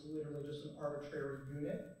value, it's literally just an arbitrary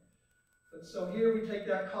unit. But so here we take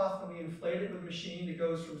that cuff and we inflate it with a machine that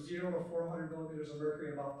goes from 0 to 400 millimeters of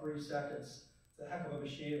mercury in about 3 seconds. It's a heck of a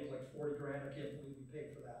machine, it was like 40 grand, I can't believe we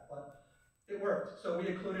paid for that, but it worked. So we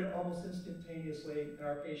occluded almost instantaneously, and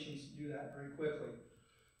our patients do that very quickly.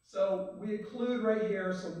 So we occlude right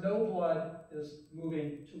here, so no blood is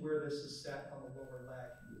moving to where this is set on the lower leg.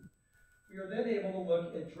 We are then able to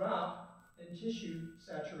look at drop in tissue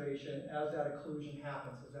saturation as that occlusion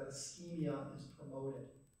happens, as that ischemia is promoted.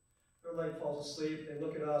 Their leg falls asleep, they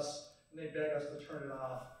look at us, and they beg us to turn it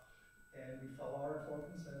off. And we follow our informed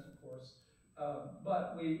consent, of course.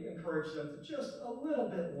 But we encourage them to just a little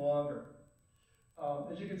bit longer.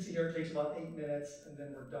 As you can see here, it takes about 8 minutes, and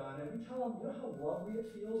then we're done. And we tell them, you know how lovely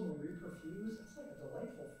it feels when we reperfuse? It's like a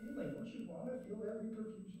delightful feeling. Don't you want to feel that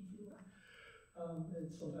reperfusion feeling? And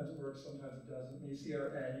sometimes it works, sometimes it doesn't. When you see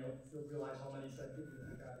our annual, you'll realize how many said, get the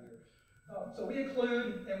heck out of here. So we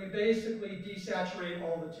occlude, and we basically desaturate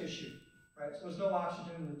all the tissue. Right? So there's no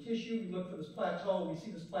oxygen in the tissue. We look for this plateau. We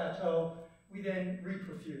see this plateau. We then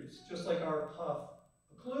reperfuse. Just like our cuff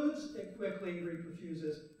occludes, it quickly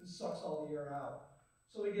reperfuses and sucks all the air out.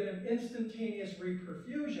 So we get an instantaneous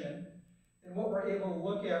reperfusion, and what we're able to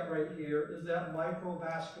look at right here is that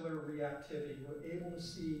microvascular reactivity. We're able to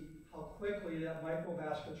see how quickly that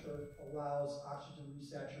microvasculature allows oxygen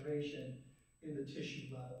resaturation in the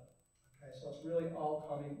tissue level. Okay, so it's really all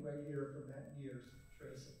coming right here from that Mears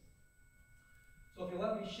tracing. So if you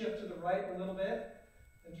let me shift to the right a little bit,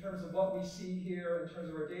 in terms of what we see here, in terms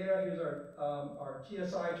of our data, here's our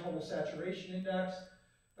TSI, total saturation index,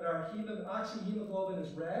 but our oxyhemoglobin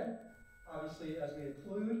is red. Obviously, as we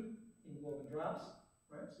occlude, hemoglobin drops,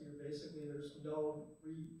 right? So you're basically, there's no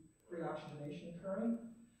reoxygenation occurring.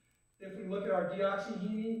 If we look at our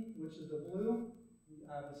deoxyheme, which is the blue, we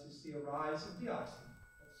obviously see a rise in deoxy.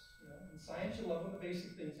 In science, you love when the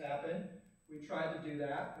basic things happen. We tried to do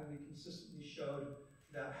that, and we consistently showed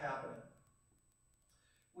that happening.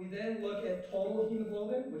 We then look at total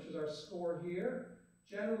hemoglobin, which is our score here.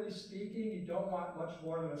 Generally speaking, you don't want much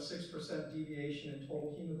more than a 6% deviation in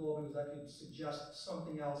total hemoglobin, because that could suggest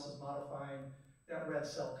something else is modifying that red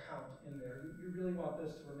cell count in there. You really want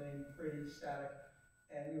this to remain pretty static,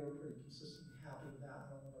 and we were pretty consistently happy with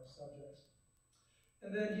that on all of our subjects.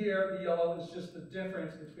 And then here, the yellow is just the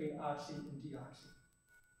difference between oxy and deoxy.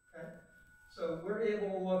 Okay? So we're able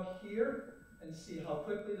to look here and see how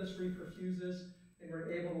quickly this reperfuses, and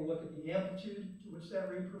we're able to look at the amplitude to which that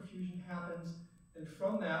reperfusion happens, and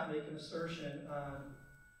from that make an assertion on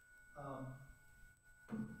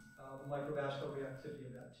the microvascular reactivity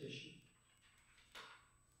of that tissue.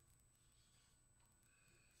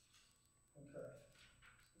 Okay.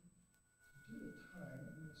 Due to time,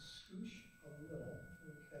 I'm going to scoosh a little.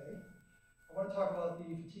 Okay. I want to talk about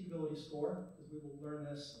the fatigability score, because we will learn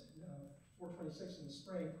this in 426 in the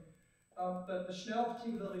spring. But the Schnell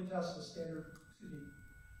fatigability test is standard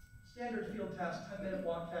field test, 10-minute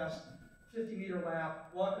walk test, 50-meter lap,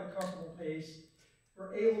 walk at a comfortable pace.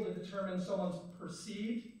 We're able to determine someone's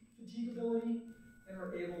perceived fatigability, and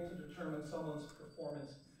we're able to determine someone's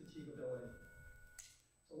performance fatigability.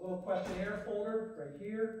 So a little questionnaire folder right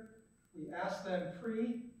here. We ask them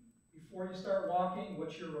before you start walking,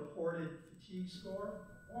 what's your reported fatigue score?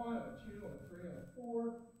 A 1, a 2, a 3, and a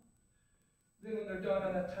 4. Then when they're done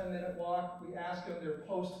on that 10-minute walk, we ask them their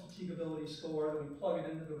post-fatigability score, then we plug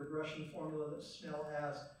it into the regression formula that Schnell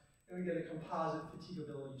has, and we get a composite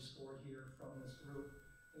fatigability score here from this group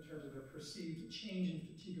in terms of their perceived change in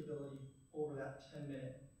fatigability over that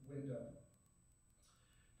 10-minute window.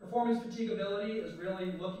 Performance fatigability is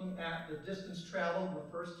really looking at the distance traveled in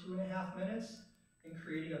the first 2.5 minutes and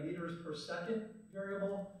creating a meters per second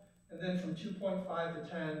variable, and then from 2.5 to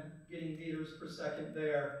 10, getting meters per second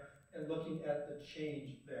there, and looking at the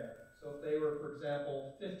change there. So if they were, for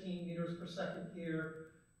example, 15 meters per second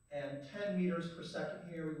here and 10 meters per second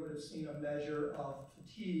here, we would have seen a measure of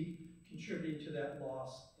fatigue contributing to that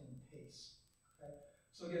loss in pace. Okay?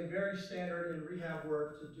 So again, very standard in rehab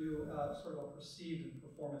work to do sort of a perceived and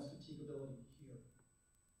performance fatigability here.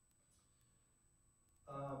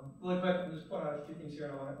 Really quick, I'm just putting out a few things here,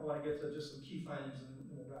 and I want to get to just some key findings, and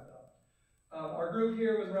we'll wrap up. Our group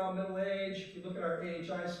here was around middle age. If you look at our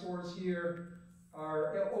AHI scores here,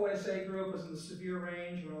 our OSA group was in the severe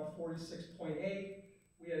range, around 46.8.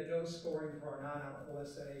 We had no scoring for our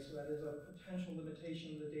non-OSA, so that is a potential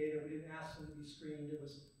limitation of the data. We didn't ask them to be screened. It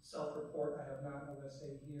was self-report. I have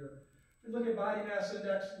non-OSA here. If we look at body mass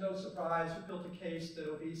index, no surprise. We built a case that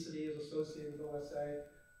obesity is associated with OSA.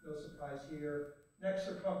 No surprise here. Neck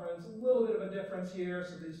circumference, a little bit of a difference here.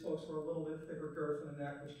 So these folks were a little bit thicker girth in the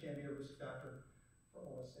neck, which can be a risk factor for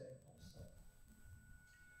OSA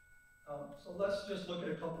also. So let's just look at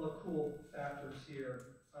a couple of cool factors here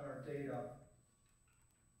on our data.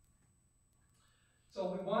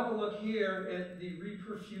 So we want to look here at the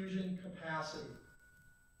reperfusion capacity.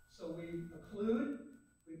 So we occlude,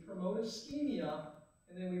 we promote ischemia,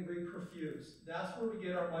 and then we reperfuse. That's where we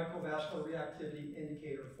get our microvascular reactivity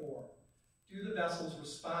indicator for. Do the vessels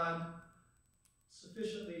respond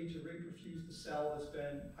sufficiently to reperfuse the cell that's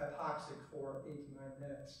been hypoxic for 8 to 9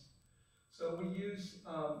 minutes? So we use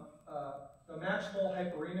the maximal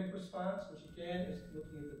hyperemic response, which again is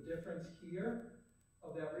looking at the difference here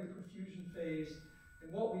of that reperfusion phase.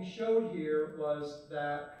 And what we showed here was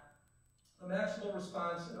that the maximal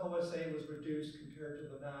response in OSA was reduced compared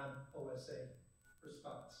to the non-OSA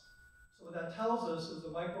response. So what that tells us is the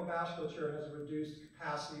microvasculature has a reduced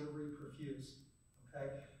capacity to reperfuse. Okay?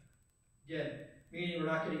 Again, meaning we're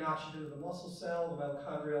not getting oxygen to the muscle cell, the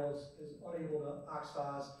mitochondrial is unable to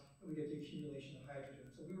oxidase, and we get the accumulation of hydrogen.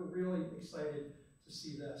 So we were really excited to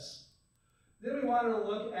see this. Then we wanted to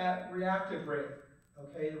look at reactive rate.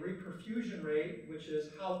 Okay, the reperfusion rate, which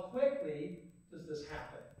is how quickly does this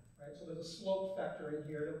happen, right? So there's a slope factor in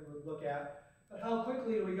here that we would look at, but how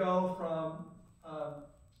quickly do we go from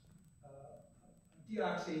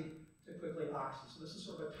deoxy to quickly oxy? So this is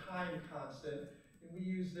sort of a time constant, and we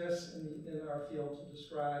use this in our field to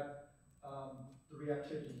describe the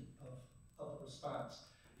reactivity of the response.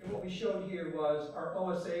 And what we showed here was our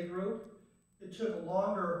OSA group. It took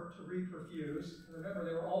longer to reperfuse. And remember,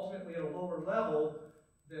 they were ultimately at a lower level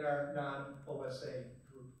than our non-OSA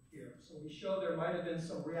group here. So we showed there might have been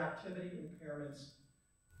some reactivity impairments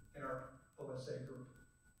in our OSA group.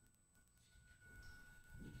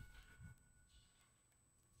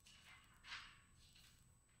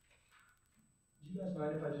 Do you guys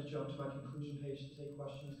mind if I just jump to my conclusion page to take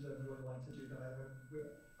questions? Because I would like to do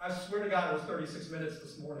that. I swear to God, it was 36 minutes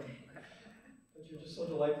this morning. But you're just so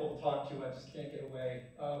delightful to talk to, I just can't get away.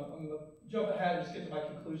 I'm going to jump ahead and just get to my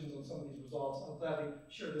conclusions on some of these results. I'll gladly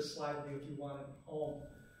share this slide with you if you want it at home.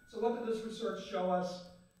 So what did this research show us?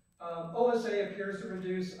 OSA appears to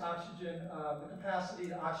reduce oxygen, the capacity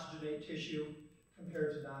to oxygenate tissue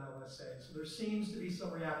compared to non-OSA. So there seems to be some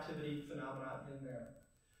reactivity phenomenon in there.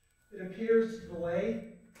 It appears to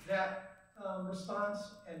delay that response,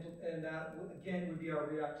 and that, again, would be our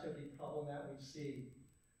reactivity problem that we see.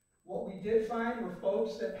 What we did find were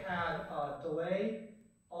folks that had delay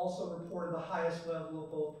also reported the highest level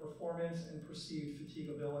of both performance and perceived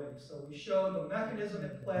fatigability. So we showed the mechanism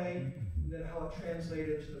at play, and then how it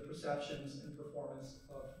translated to the perceptions and performance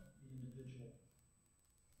of the individual.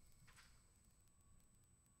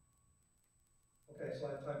 Okay, so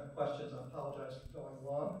I have time for questions. I apologize for going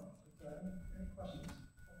long. Any questions?